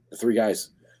here? The 3 guys.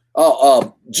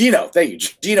 Gino. Thank you,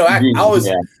 Gino. I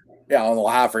don't know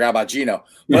how I forgot about Gino,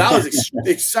 but I was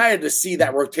excited to see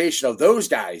that rotation of those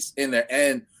guys in there.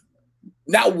 And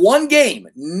not one game,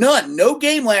 no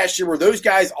game last year were those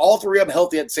guys, all 3 of them,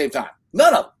 healthy at the same time.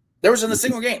 None of them. There wasn't a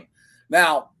single game.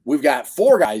 Now we've got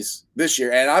 4 guys this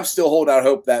year, and I'm still holding out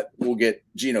hope that we'll get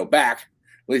Gino back,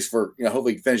 at least for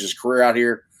hopefully he can finish his career out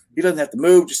here. He doesn't have to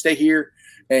move, just stay here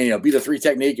and be the 3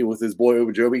 technique and with his boy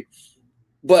Ogunjobi.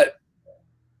 But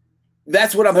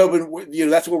that's what I'm hoping.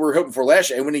 That's what we were hoping for last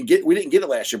year, and we didn't get it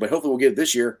last year, but hopefully we'll get it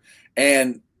this year.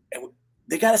 And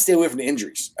they got to stay away from the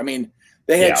injuries. I mean,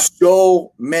 they had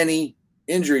so many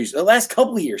injuries the last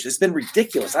couple of years. It's been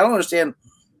ridiculous. I don't understand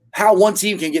how one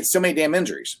team can get so many damn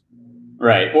injuries.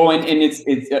 Right. Well, and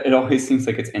it always seems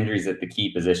like it's injuries at the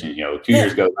key position. 2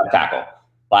 years ago, left tackle.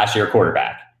 Last year,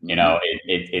 quarterback.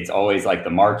 It's always like the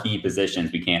marquee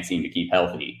positions we can't seem to keep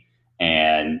healthy.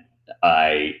 And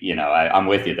I'm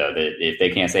with you though that if they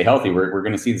can't stay healthy, we're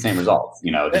going to see the same results.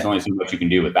 There's only so much you can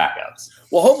do with backups.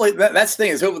 Well, hopefully that's the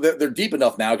thing is hopefully they're deep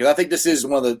enough now because I think this is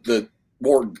one of the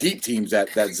more deep teams that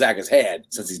Zach has had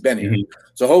since he's been here. Mm-hmm.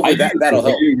 So hopefully that'll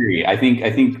help. I agree. I think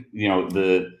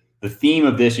the theme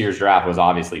of this year's draft was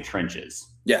obviously trenches.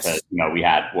 Yes. We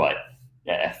had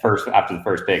after the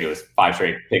first pick, it was 5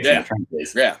 straight picks in the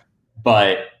trenches. Yeah.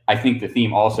 But I think the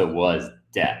theme also was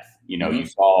depth. You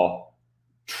saw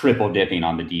triple dipping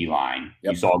on the D line.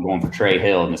 Yep. You saw going for Trey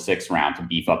Hill in the 6th round to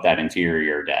beef up that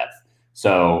interior depth.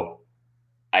 So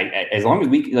as long as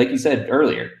we, like you said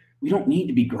earlier, we don't need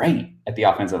to be great at the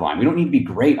offensive line. We don't need to be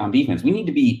great on defense. We need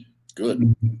to be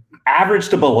good, average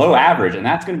to below average, and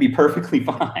that's going to be perfectly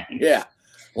fine. Yeah.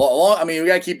 Well, we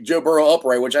got to keep Joe Burrow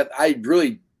upright, which I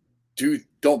really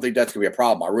don't think that's going to be a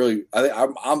problem.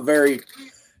 I'm very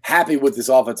happy with this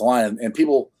offensive line, and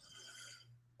people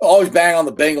always bang on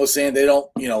the Bengals saying they don't,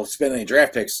 spend any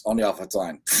draft picks on the offensive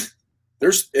line.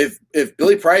 If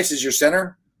Billy Price is your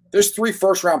center, there's 3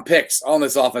 first-round picks on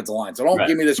this offensive line. So don't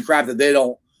give me this crap that they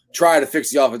don't try to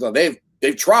fix the offensive line.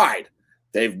 They've tried.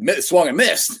 They've swung and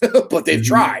missed, but they've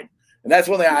tried. And that's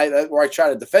one thing where I try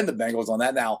to defend the Bengals on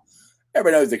that. Now,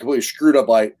 everybody knows they completely screwed up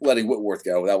by letting Whitworth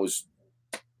go. That was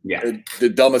the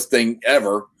dumbest thing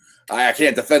ever. I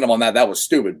can't defend them on that. That was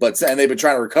stupid. And they've been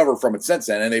trying to recover from it since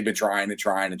then, and they've been trying.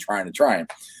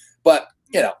 But,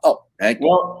 Hank.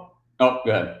 Well, go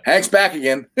ahead. Hank's back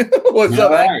again. What's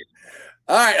up, Hank?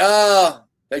 All right.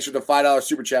 Thanks for the $5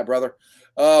 super chat, brother.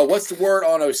 What's the word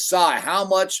on Osai? How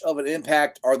much of an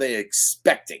impact are they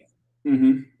expecting?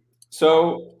 Mm-hmm.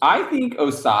 So I think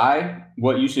Osai,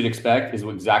 what you should expect is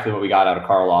exactly what we got out of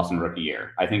Carl Lawson rookie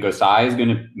year. I think Osai is going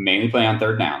to mainly play on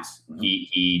 3rd downs. Mm-hmm.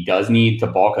 He does need to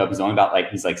bulk up. He's only about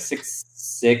he's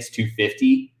 6'6",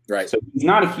 250. Right. So he's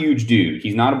not a huge dude.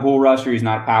 He's not a bull rusher. He's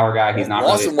not a power guy. He's not.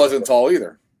 Lawson wasn't tall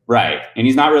either. Right. And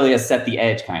he's not really a set the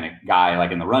edge kind of guy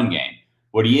like in the run game.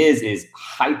 What he is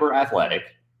hyper athletic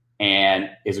and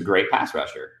is a great pass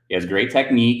rusher. He has great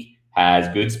technique, has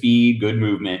good speed, good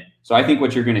movement. So I think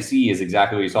what you're going to see is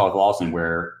exactly what you saw with Lawson,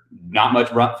 where not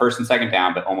much run 1st and 2nd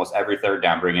down, but almost every 3rd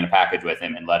down, bring in a package with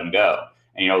him and let him go.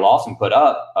 And, Lawson put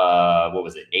up,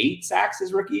 8 sacks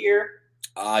his rookie year?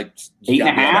 8.5, I think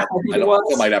it was.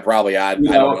 Something like that, probably. I don't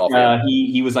know.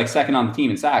 He was 2nd on the team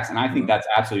in sacks, and I think that's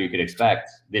absolutely what you could expect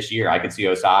this year. I could see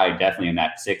Osai definitely in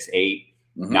that 6, 8,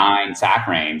 9 sack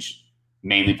range,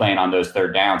 mainly playing on those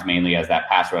 3rd downs, mainly as that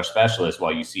pass rush specialist,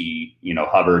 while you see,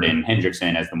 Hubbard and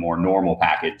Hendrickson as the more normal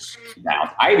package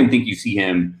downs. I even think you see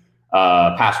him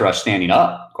pass rush standing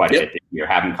up quite a bit this year,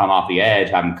 have him come off the edge,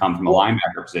 have him come from a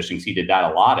linebacker position, because he did that a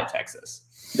lot at Texas.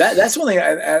 That's one thing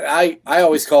I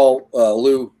always call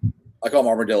Lou. I call him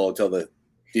Armadillo until the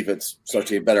defense starts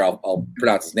to get better. I'll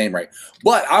pronounce his name right.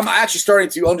 But I'm actually starting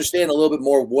to understand a little bit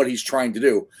more of what he's trying to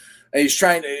do. And he's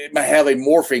trying to have a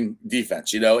morphing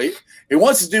defense. He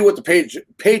wants to do what the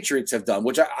Patriots have done,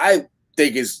 which I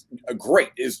think is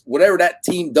great, is whatever that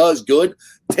team does good,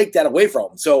 take that away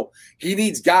from him. So he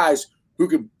needs guys who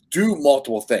can do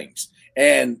multiple things.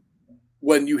 And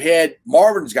when you had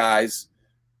Marvin's guys,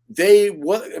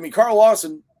 Carlos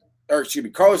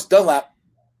Dunlap,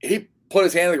 he put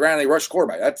his hand on the ground and he rushed the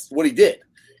quarterback. That's what he did.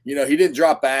 He didn't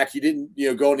drop back. He didn't,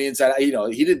 go on the inside. He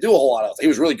didn't do a whole lot else. He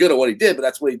was really good at what he did, but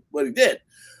that's what he did.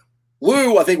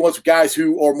 Lou, I think, wants guys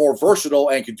who are more versatile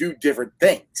and can do different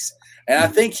things. And I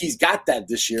think he's got that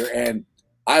this year, and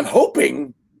I'm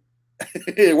hoping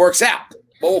it works out.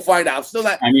 But we'll find out. Still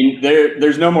not.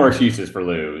 There's no more excuses for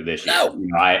Lou this year. No.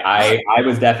 I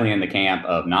was definitely in the camp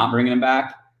of not bringing him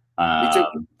back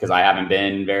because I haven't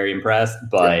been very impressed,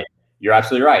 but you're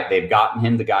absolutely right. They've gotten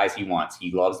him the guys he wants.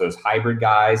 He loves those hybrid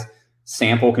guys.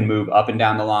 Sample can move up and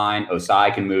down the line.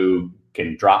 Osai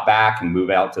can drop back and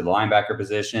move out to the linebacker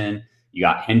position. You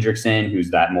got Hendrickson, who's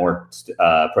that more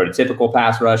prototypical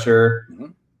pass rusher. Mm-hmm.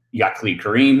 You got Khalid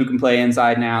Kareem, who can play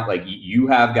inside and out. You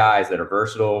have guys that are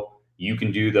versatile. You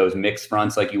can do those mixed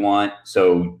fronts like you want.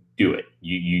 So do it.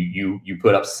 You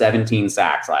put up 17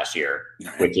 sacks last year,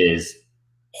 which is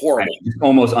horrible.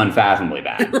 Almost unfathomably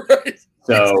bad. Right.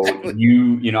 So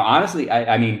exactly. Honestly,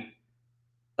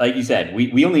 like you said,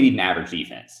 we only need an average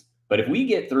defense. But if we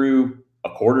get through a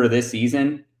quarter of this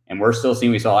season and we're still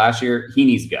seeing what we saw last year, he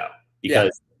needs to go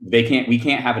because we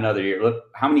can't have another year. Look,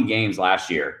 how many games last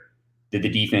year did the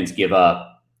defense give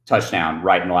up touchdown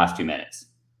right in the last 2 minutes?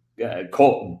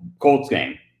 Colts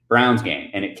game, Browns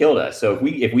game, and it killed us. So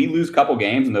if we lose a couple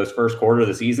games in those first quarter of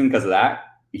the season because of that,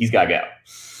 he's got to go.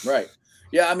 Right.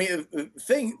 Yeah, the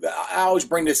thing I always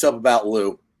bring this up about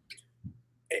Lou,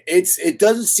 it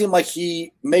doesn't seem like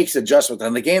he makes adjustments.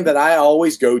 And the game that I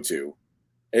always go to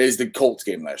is the Colts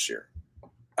game last year.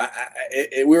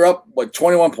 We were up,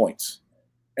 21 points.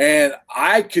 And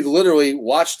I could literally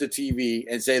watch the TV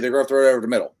and say they're going to throw it over the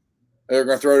middle. They're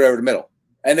going to throw it over the middle.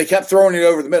 And they kept throwing it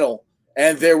over the middle,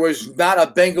 and there was not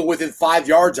a Bengal within 5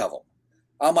 yards of them.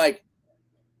 I'm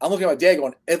looking at my dad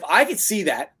going, if I could see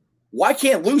that, why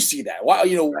can't Lou see that? Why,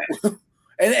 right.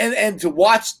 and to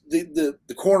watch the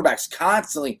cornerbacks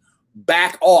constantly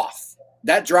back off,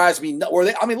 that drives me nuts.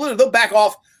 Literally, they'll back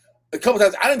off a couple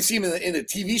times. I didn't see them in the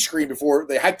TV screen before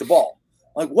they hiked the ball.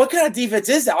 Like, what kind of defense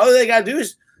is that? All they got to do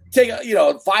is take a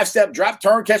 5-step drop,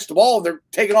 turn, catch the ball, and they're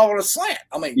taking off on a slant.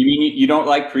 You mean you don't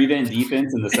like prevent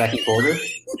defense in the second quarter?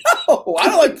 No, I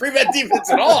don't like prevent defense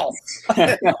at all.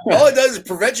 All it does is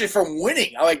prevent you from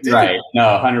winning. Right. No,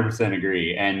 100%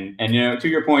 agree. And to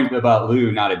your point about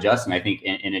Lou not adjusting, I think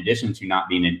in addition to not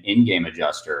being an in-game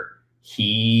adjuster,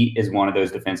 he is one of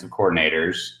those defensive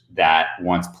coordinators that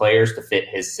wants players to fit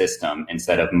his system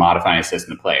instead of modifying his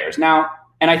system to players. Now,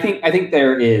 and I think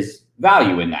there is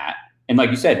value in that. And like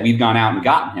you said, we've gone out and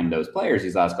gotten him those players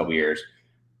these last couple of years.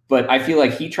 But I feel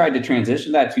like he tried to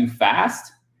transition that too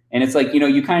fast. And it's like,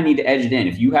 you kind of need to edge it in.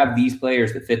 If you have these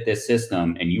players that fit this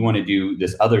system and you want to do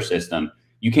this other system,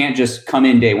 you can't just come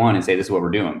in day one and say, this is what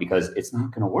we're doing, because it's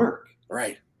not going to work.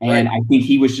 Right. And I think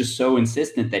he was just so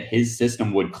insistent that his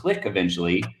system would click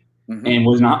eventually and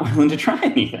was not willing to try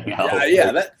anything else.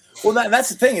 Yeah. That's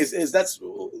the thing is that's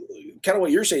kind of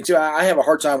what you're saying too. I have a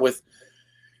hard time with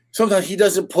sometimes he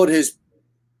doesn't put his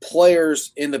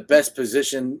players in the best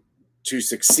position to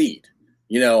succeed.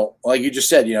 Like you just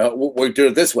said, we do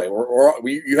it this way, or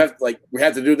we have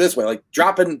to do it this way. Like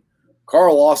dropping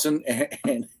Carl Lawson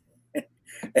and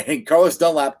Carlos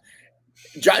Dunlap,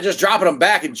 just dropping them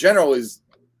back in general is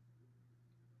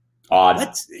odd.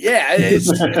 It's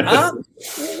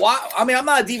why? I'm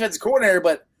not a defensive coordinator,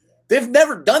 but they've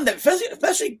never done that,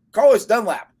 especially Carlos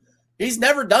Dunlap. He's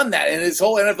never done that in his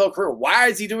whole NFL career. Why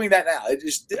is he doing that now? It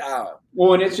just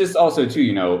well, and it's just also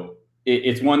too,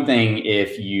 it's one thing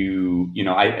if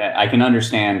I can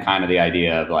understand kind of the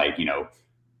idea of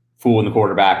fooling the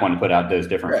quarterback, wanting to put out those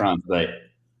different fronts, but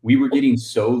we were getting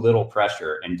so little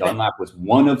pressure, and Dunlap was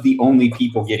one of the only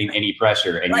people getting any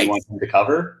pressure, and you want him to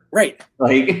cover, right?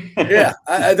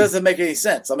 It doesn't make any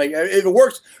sense. If it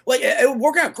works, it would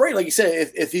work out great, like you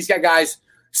said, if he's got guys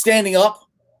standing up.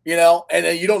 And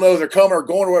then you don't know if they're coming or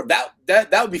going, or that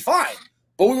would be fine.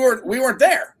 But we weren't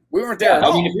there. We weren't there.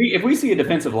 Yeah, if we see a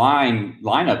defensive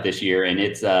lineup this year, and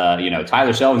it's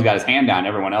Tyler Shelton's got his hand down,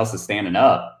 everyone else is standing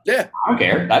up. Yeah, I don't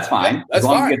care. That's fine. Yeah, that's as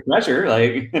long fine. as you get pressure,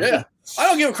 yeah, I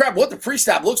don't give a crap what the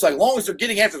pre-snap looks like, as long as they're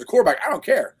getting after the quarterback. I don't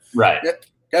care. Right.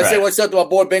 Gotta say what's up to my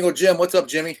boy Bengal Jim. What's up,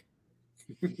 Jimmy?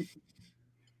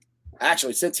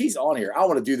 Actually, since he's on here, I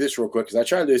want to do this real quick because I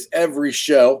try to do this every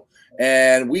show.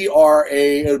 And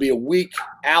it'll be a week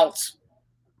out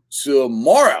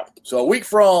tomorrow. So a week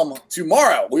from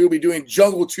tomorrow, we will be doing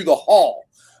Jungle to the Hall.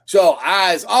 So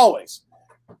as always,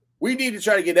 we need to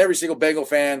try to get every single Bengal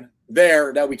fan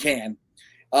there that we can.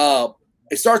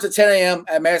 It starts at 10 a.m.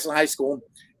 at Madison High School.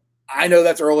 I know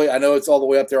that's early. I know it's all the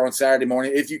way up there on Saturday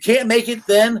morning. If you can't make it,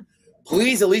 then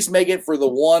please at least make it for the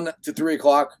 1 to 3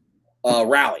 o'clock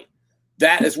rally.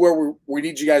 That is where we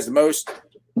need you guys the most.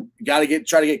 You got to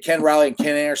try to get Ken Riley and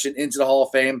Ken Anderson into the Hall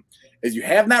of Fame. If you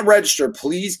have not registered,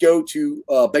 please go to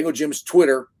Bengal Jim's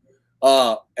Twitter.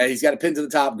 And he's got a pin to the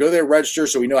top. Go there, register,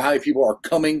 so we know how many people are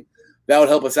coming. That would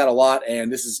help us out a lot.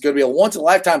 And this is going to be a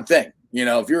once-in-a-lifetime thing.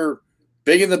 If you're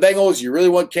big in the Bengals, you really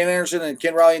want Ken Anderson and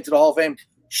Ken Riley into the Hall of Fame,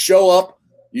 show up.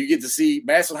 You get to see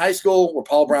Madison High School, where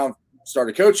Paul Brown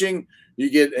started coaching.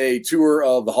 You get a tour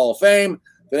of the Hall of Fame.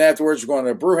 Then afterwards, we're going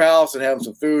to a brew house and having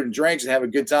some food and drinks and have a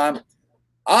good time.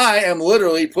 I am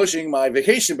literally pushing my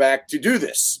vacation back to do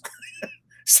this.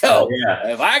 So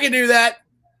if I can do that,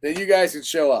 then you guys can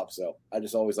show up. So I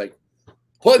just always like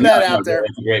putting that out there.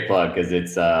 It's a great plug because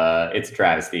it's a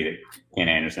travesty that Ken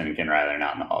Anderson and Ken Riley are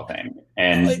not in the Hall of Fame.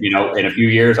 And, in a few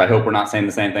years, I hope we're not saying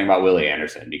the same thing about Willie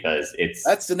Anderson, because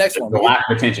that's the next one. The lack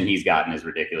of attention he's gotten is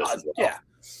ridiculous as well.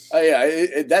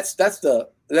 That's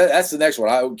the next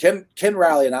one. Ken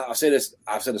Riley, and I've said this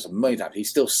a million times,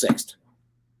 he's still sixth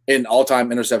in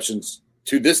all-time interceptions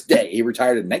to this day. He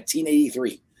retired in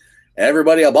 1983.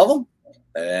 Everybody above him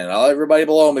and everybody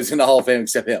below him is in the Hall of Fame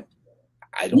except him.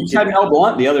 You had Mel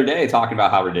Blunt the other day talking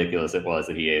about how ridiculous it was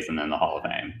that he isn't in the Hall of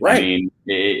Fame. Right. I mean,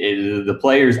 the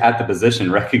players at the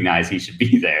position recognize he should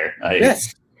be there.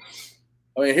 Yes.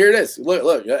 I mean, here it is.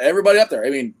 Look, everybody up there.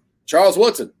 I mean, Charles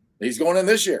Woodson, he's going in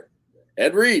this year.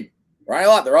 Ed Reed, Ryan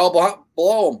Lott, they're all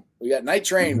below him. We got Night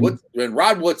Train, and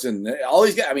Rod Woodson, all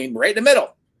these guys. I mean, right in the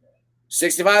middle.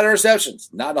 65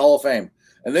 interceptions, not in the Hall of Fame.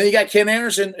 And then you got Ken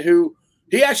Anderson, who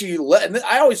he actually let. And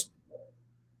I always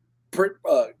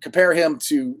compare him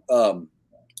to.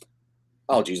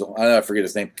 Oh, geez, I forget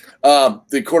his name.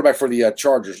 The quarterback for the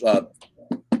Chargers.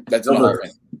 That's in the Hall of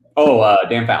Fame. Oh,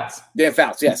 Dan Fouts. Dan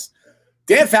Fouts, yes.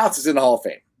 Dan Fouts is in the Hall of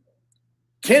Fame.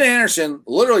 Ken Anderson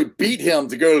literally beat him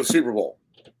to go to the Super Bowl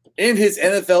in his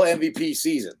NFL MVP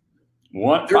season.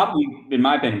 Probably, in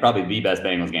my opinion, probably the best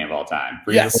Bengals game of all time.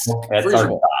 Yes. That's our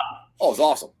top. Oh, it's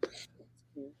awesome.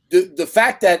 The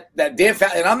fact that Dan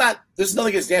Fouts, and I'm not, this is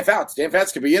nothing against Dan Fouts. Dan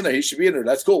Fouts could be in there. He should be in there.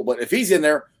 That's cool. But if he's in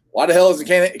there, why the hell isn't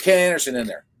Ken Anderson in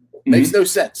there? Makes no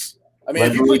sense. I mean,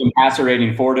 led the league in passer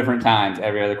rating 4 different times.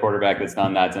 Every other quarterback that's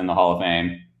done that's in the Hall of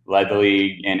Fame. Led the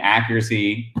league in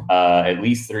accuracy at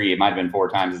least 3. It might have been 4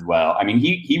 times as well. I mean,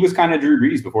 he was kind of Drew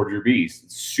Brees before Drew Brees.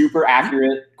 Super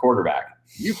accurate quarterback.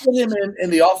 You put him in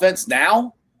the offense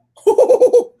now?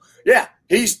 Yeah,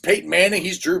 he's Peyton Manning.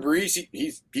 He's Drew Brees.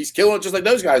 He's killing it just like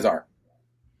those guys are.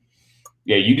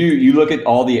 Yeah, you do. You look at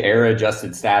all the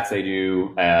era-adjusted stats they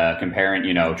do, comparing,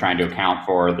 trying to account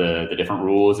for the different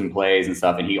rules and plays and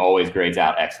stuff, and he always grades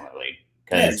out excellently.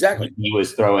 Yeah, exactly. He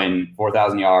was throwing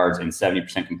 4,000 yards and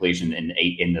 70% completion in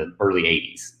the early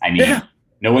 80s. I mean,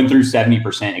 no one threw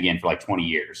 70% again for like 20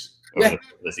 years over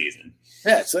the season.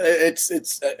 Yeah,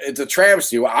 it's a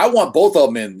travesty. I want both of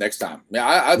them in next time.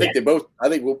 Yeah, I think they both. I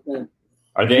think we'll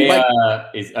Are they?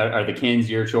 Are the Kins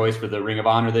your choice for the Ring of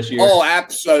Honor this year? Oh,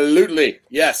 absolutely,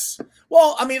 yes.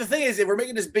 Well, I mean, the thing is, if we're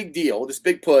making this big deal, this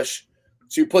big push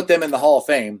to put them in the Hall of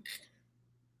Fame,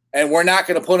 and we're not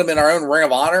going to put them in our own Ring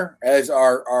of Honor as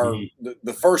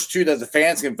the first 2 that the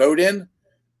fans can vote in,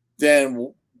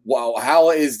 then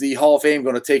how is the Hall of Fame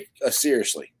going to take us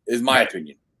seriously? Is my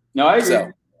opinion. No, I agree.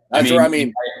 So,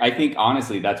 I think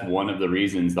honestly, that's one of the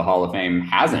reasons the Hall of Fame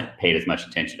hasn't paid as much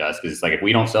attention to us, because it's like, if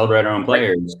we don't celebrate our own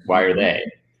players, why are they?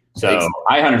 So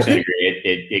I 100% agree.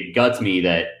 It guts me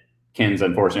that Ken's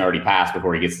unfortunately already passed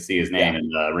before he gets to see his name in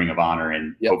the Ring of Honor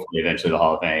and hopefully eventually the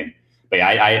Hall of Fame. But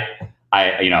I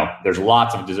there's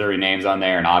lots of deserving names on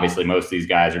there, and obviously most of these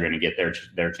guys are going to get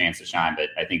their chance to shine. But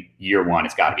I think year one,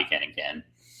 it's got to be Ken and Ken.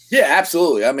 Yeah,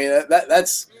 absolutely. I mean,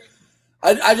 that's.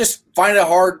 I just find it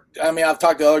hard. I mean, I've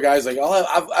talked to other guys like,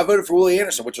 I voted for Willie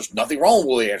Anderson, which there's nothing wrong with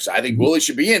Willie Anderson. I think Willie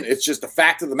should be in. It's just the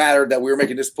fact of the matter that we were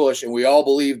making this push, and we all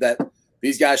believe that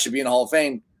these guys should be in the Hall of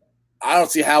Fame. I don't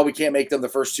see how we can't make them the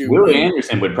first 2. Willie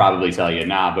Anderson would probably tell you,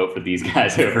 vote for these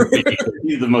guys over me.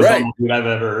 He's the most humble dude I've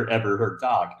ever heard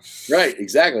talk. Right,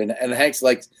 exactly. And Hank's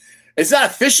like, it's not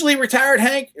officially retired,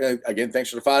 Hank. Again, thanks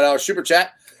for the $5 super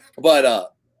chat.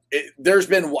 But there's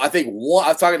been, I think, one. I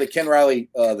was talking to Ken Riley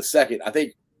the second. I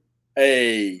think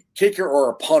a kicker or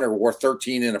a punter wore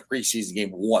 13 in a preseason game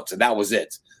once, and that was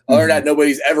it. Other than that,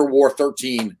 nobody's ever wore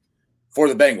 13 for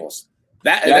the Bengals.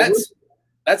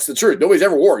 That's the truth. Nobody's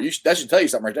ever wore it. That should tell you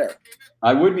something right there.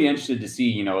 I would be interested to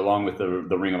see, along with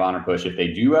the Ring of Honor push, if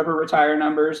they do ever retire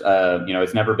numbers.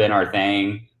 It's never been our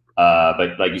thing.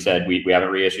 But like you said, we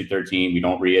haven't reissued 13. We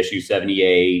don't reissue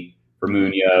 78 for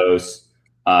Munoz.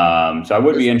 So I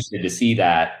would be interested to see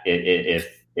that if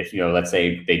let's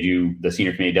say the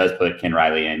senior committee does put Ken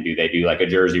Riley in, do they do like a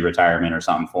jersey retirement or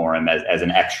something for him as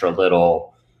an extra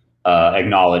little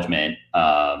acknowledgement,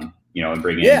 and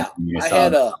bring in.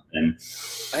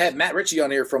 I had Matt Ritchie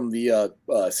on here from the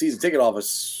season ticket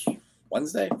office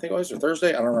Wednesday, I think it was, or Thursday.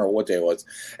 I don't remember what day it was.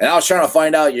 And I was trying to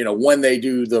find out, when they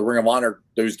do the Ring of Honor,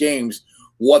 those games,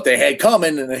 what they had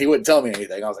coming, and he wouldn't tell me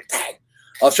anything. I was like, dang.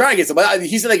 I was trying to get some, but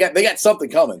he said they got something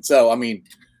coming. So, I mean,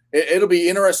 it'll be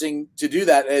interesting to do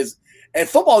that. And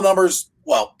football numbers,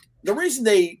 well, the reason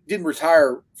they didn't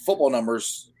retire football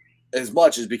numbers as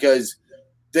much is because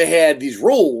they had these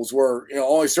rules where,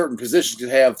 only certain positions could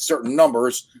have certain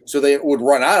numbers, so they would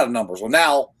run out of numbers. Well,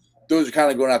 now those are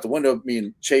kind of going out the window. I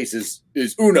mean, Chase is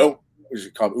Uno, which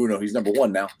is called Uno. He's number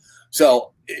 1 now.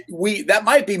 So that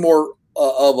might be more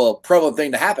of a prevalent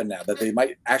thing to happen now, that they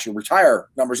might actually retire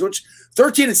numbers, which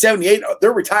 13 and 78,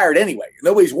 they're retired anyway.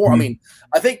 Nobody's worn. I mean,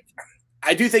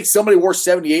 I do think somebody wore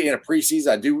 78 in a preseason.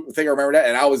 I do think I remember that.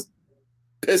 And I was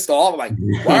pissed off. I'm like,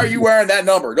 why are you wearing that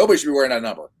number? Nobody should be wearing that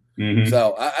number.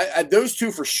 So I those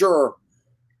 2 for sure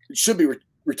should be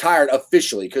retired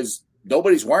officially, because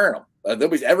nobody's wearing them.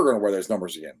 Nobody's ever going to wear those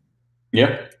numbers again.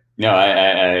 Yep. No,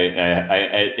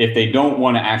 I if they don't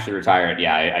want to actually retire it,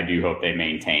 I do hope they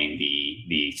maintain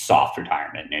the soft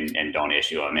retirement and don't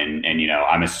issue them. And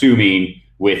I'm assuming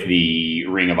with the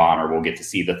Ring of Honor, we'll get to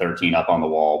see the 13 up on the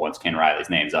wall once Ken Riley's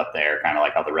name's up there, kind of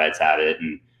like how the Reds have it.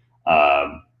 And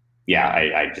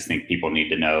I just think people need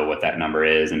to know what that number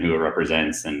is and who it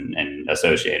represents and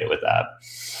associate it with that.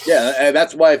 Yeah, and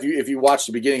that's why if you watch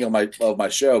the beginning of my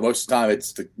show, most of the time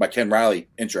it's my Ken Riley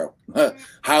intro,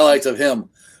 highlights of him.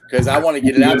 because I want to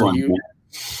get it out to you.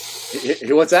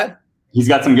 What's that? He's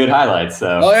got some good highlights.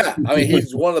 So. Oh yeah, I mean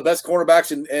he's one of the best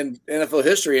cornerbacks in NFL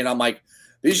history, and I'm like,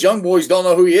 these young boys don't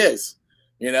know who he is,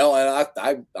 and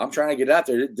I'm trying to get it out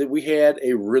there. We had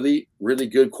a really, really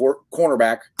good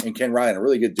cornerback in Ken Riley, and a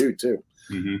really good dude too.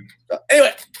 Mm-hmm.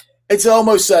 Anyway, it's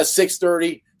almost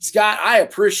 6:30. Scott, I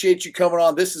appreciate you coming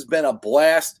on. This has been a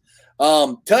blast.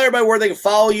 Tell everybody where they can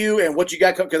follow you and what you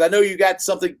got, because I know you got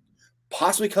something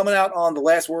possibly coming out on the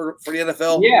last word for the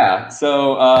NFL. Yeah,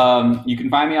 so you can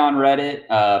find me on Reddit,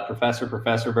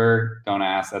 Professor Berg. Don't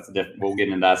ask. We'll get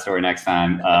into that story next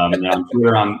time. And then on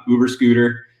Twitter, on Uber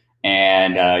Scooter,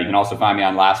 and you can also find me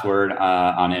on Last Word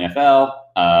on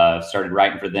NFL. Started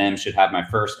writing for them. Should have my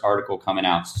first article coming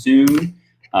out soon.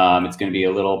 It's going to be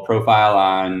a little profile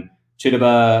on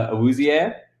Chidobe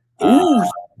Awuzie.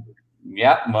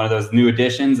 Yeah, one of those new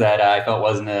additions that I felt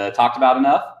wasn't talked about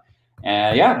enough.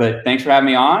 But thanks for having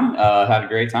me on. Had a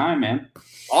great time, man.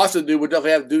 Awesome, dude. We'll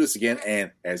definitely have to do this again.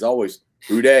 And as always,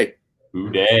 Who Dey. Who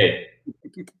Dey.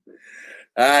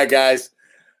 All right, guys.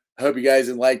 I hope you guys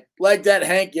didn't like that,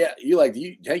 Hank. Yeah,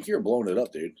 Hank, you're blowing it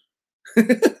up, dude.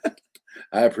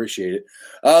 I appreciate it.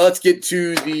 Let's get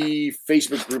to the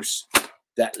Facebook groups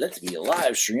that lets me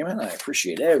live streaming. I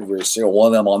appreciate every single one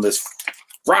of them on this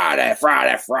Friday.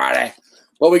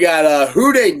 Well, we got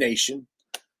Who Dey Nation.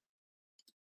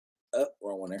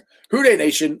 Wrong one there. Who Dey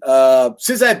Nation.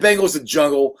 Cincinnati Bengals, the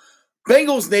jungle.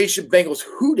 Bengals Nation, Bengals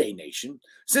Who Dey Nation.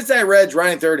 Cincinnati Reds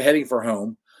riding third, heading for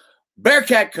home.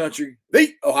 Bearcat Country,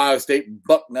 the Ohio State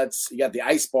Bucknuts. You got the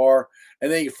Ice Bar.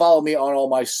 And then you can follow me on all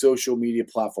my social media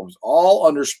platforms, all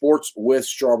under Sports with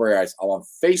Strawberry Ice. I'm on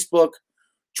Facebook,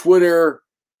 Twitter,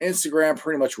 Instagram,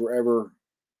 pretty much wherever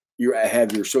you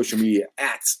have your social media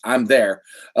at. I'm there.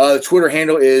 The Twitter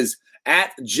handle is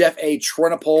at Jeff A.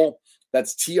 Trenopole.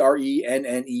 That's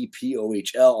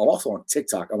TRENNEPOHL. I'm also on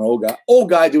TikTok. I'm an old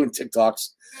guy doing TikToks.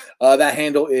 That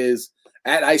handle is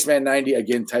at Iceman90.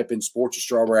 Again, type in Sports with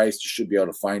Strawberry Ice. You should be able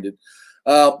to find it.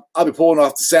 I'll be pulling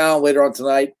off the sound later on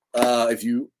tonight. If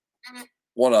you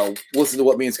want to listen to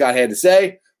what me and Scott had to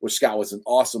say, which Scott was an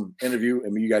awesome interview. I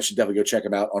mean, you guys should definitely go check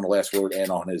him out on The Last Word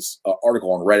and on his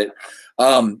article on Reddit.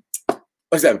 Like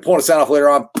I said, I'm pulling the sound off later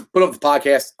on. Put up the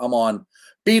podcast. I'm on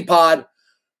BeatPod,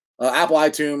 Apple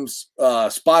iTunes,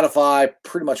 Spotify,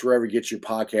 pretty much wherever you get your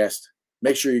podcast.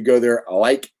 Make sure you go there,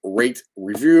 like, rate,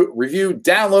 review,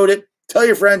 download it. Tell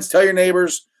your friends, tell your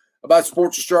neighbors about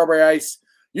Sports with Strawberry Ice.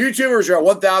 YouTubers are at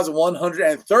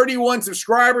 1,131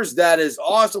 subscribers. That is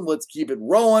awesome. Let's keep it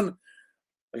rolling.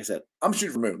 Like I said, I'm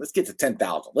shooting for moon. Let's get to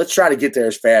 10,000. Let's try to get there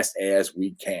as fast as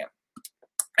we can.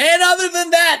 And other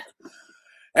than that,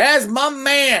 as my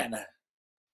man,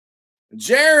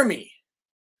 Jeremy,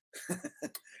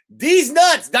 D's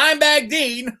Nuts, Dimebag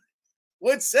Dean,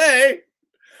 would say,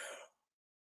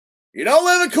 you don't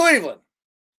live in Cleveland.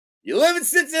 You live in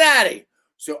Cincinnati.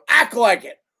 So act like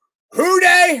it. Who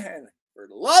Dey? And for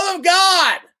the love of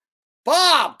God,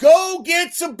 Bob, go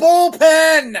get some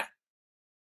bullpen.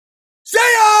 See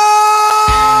ya!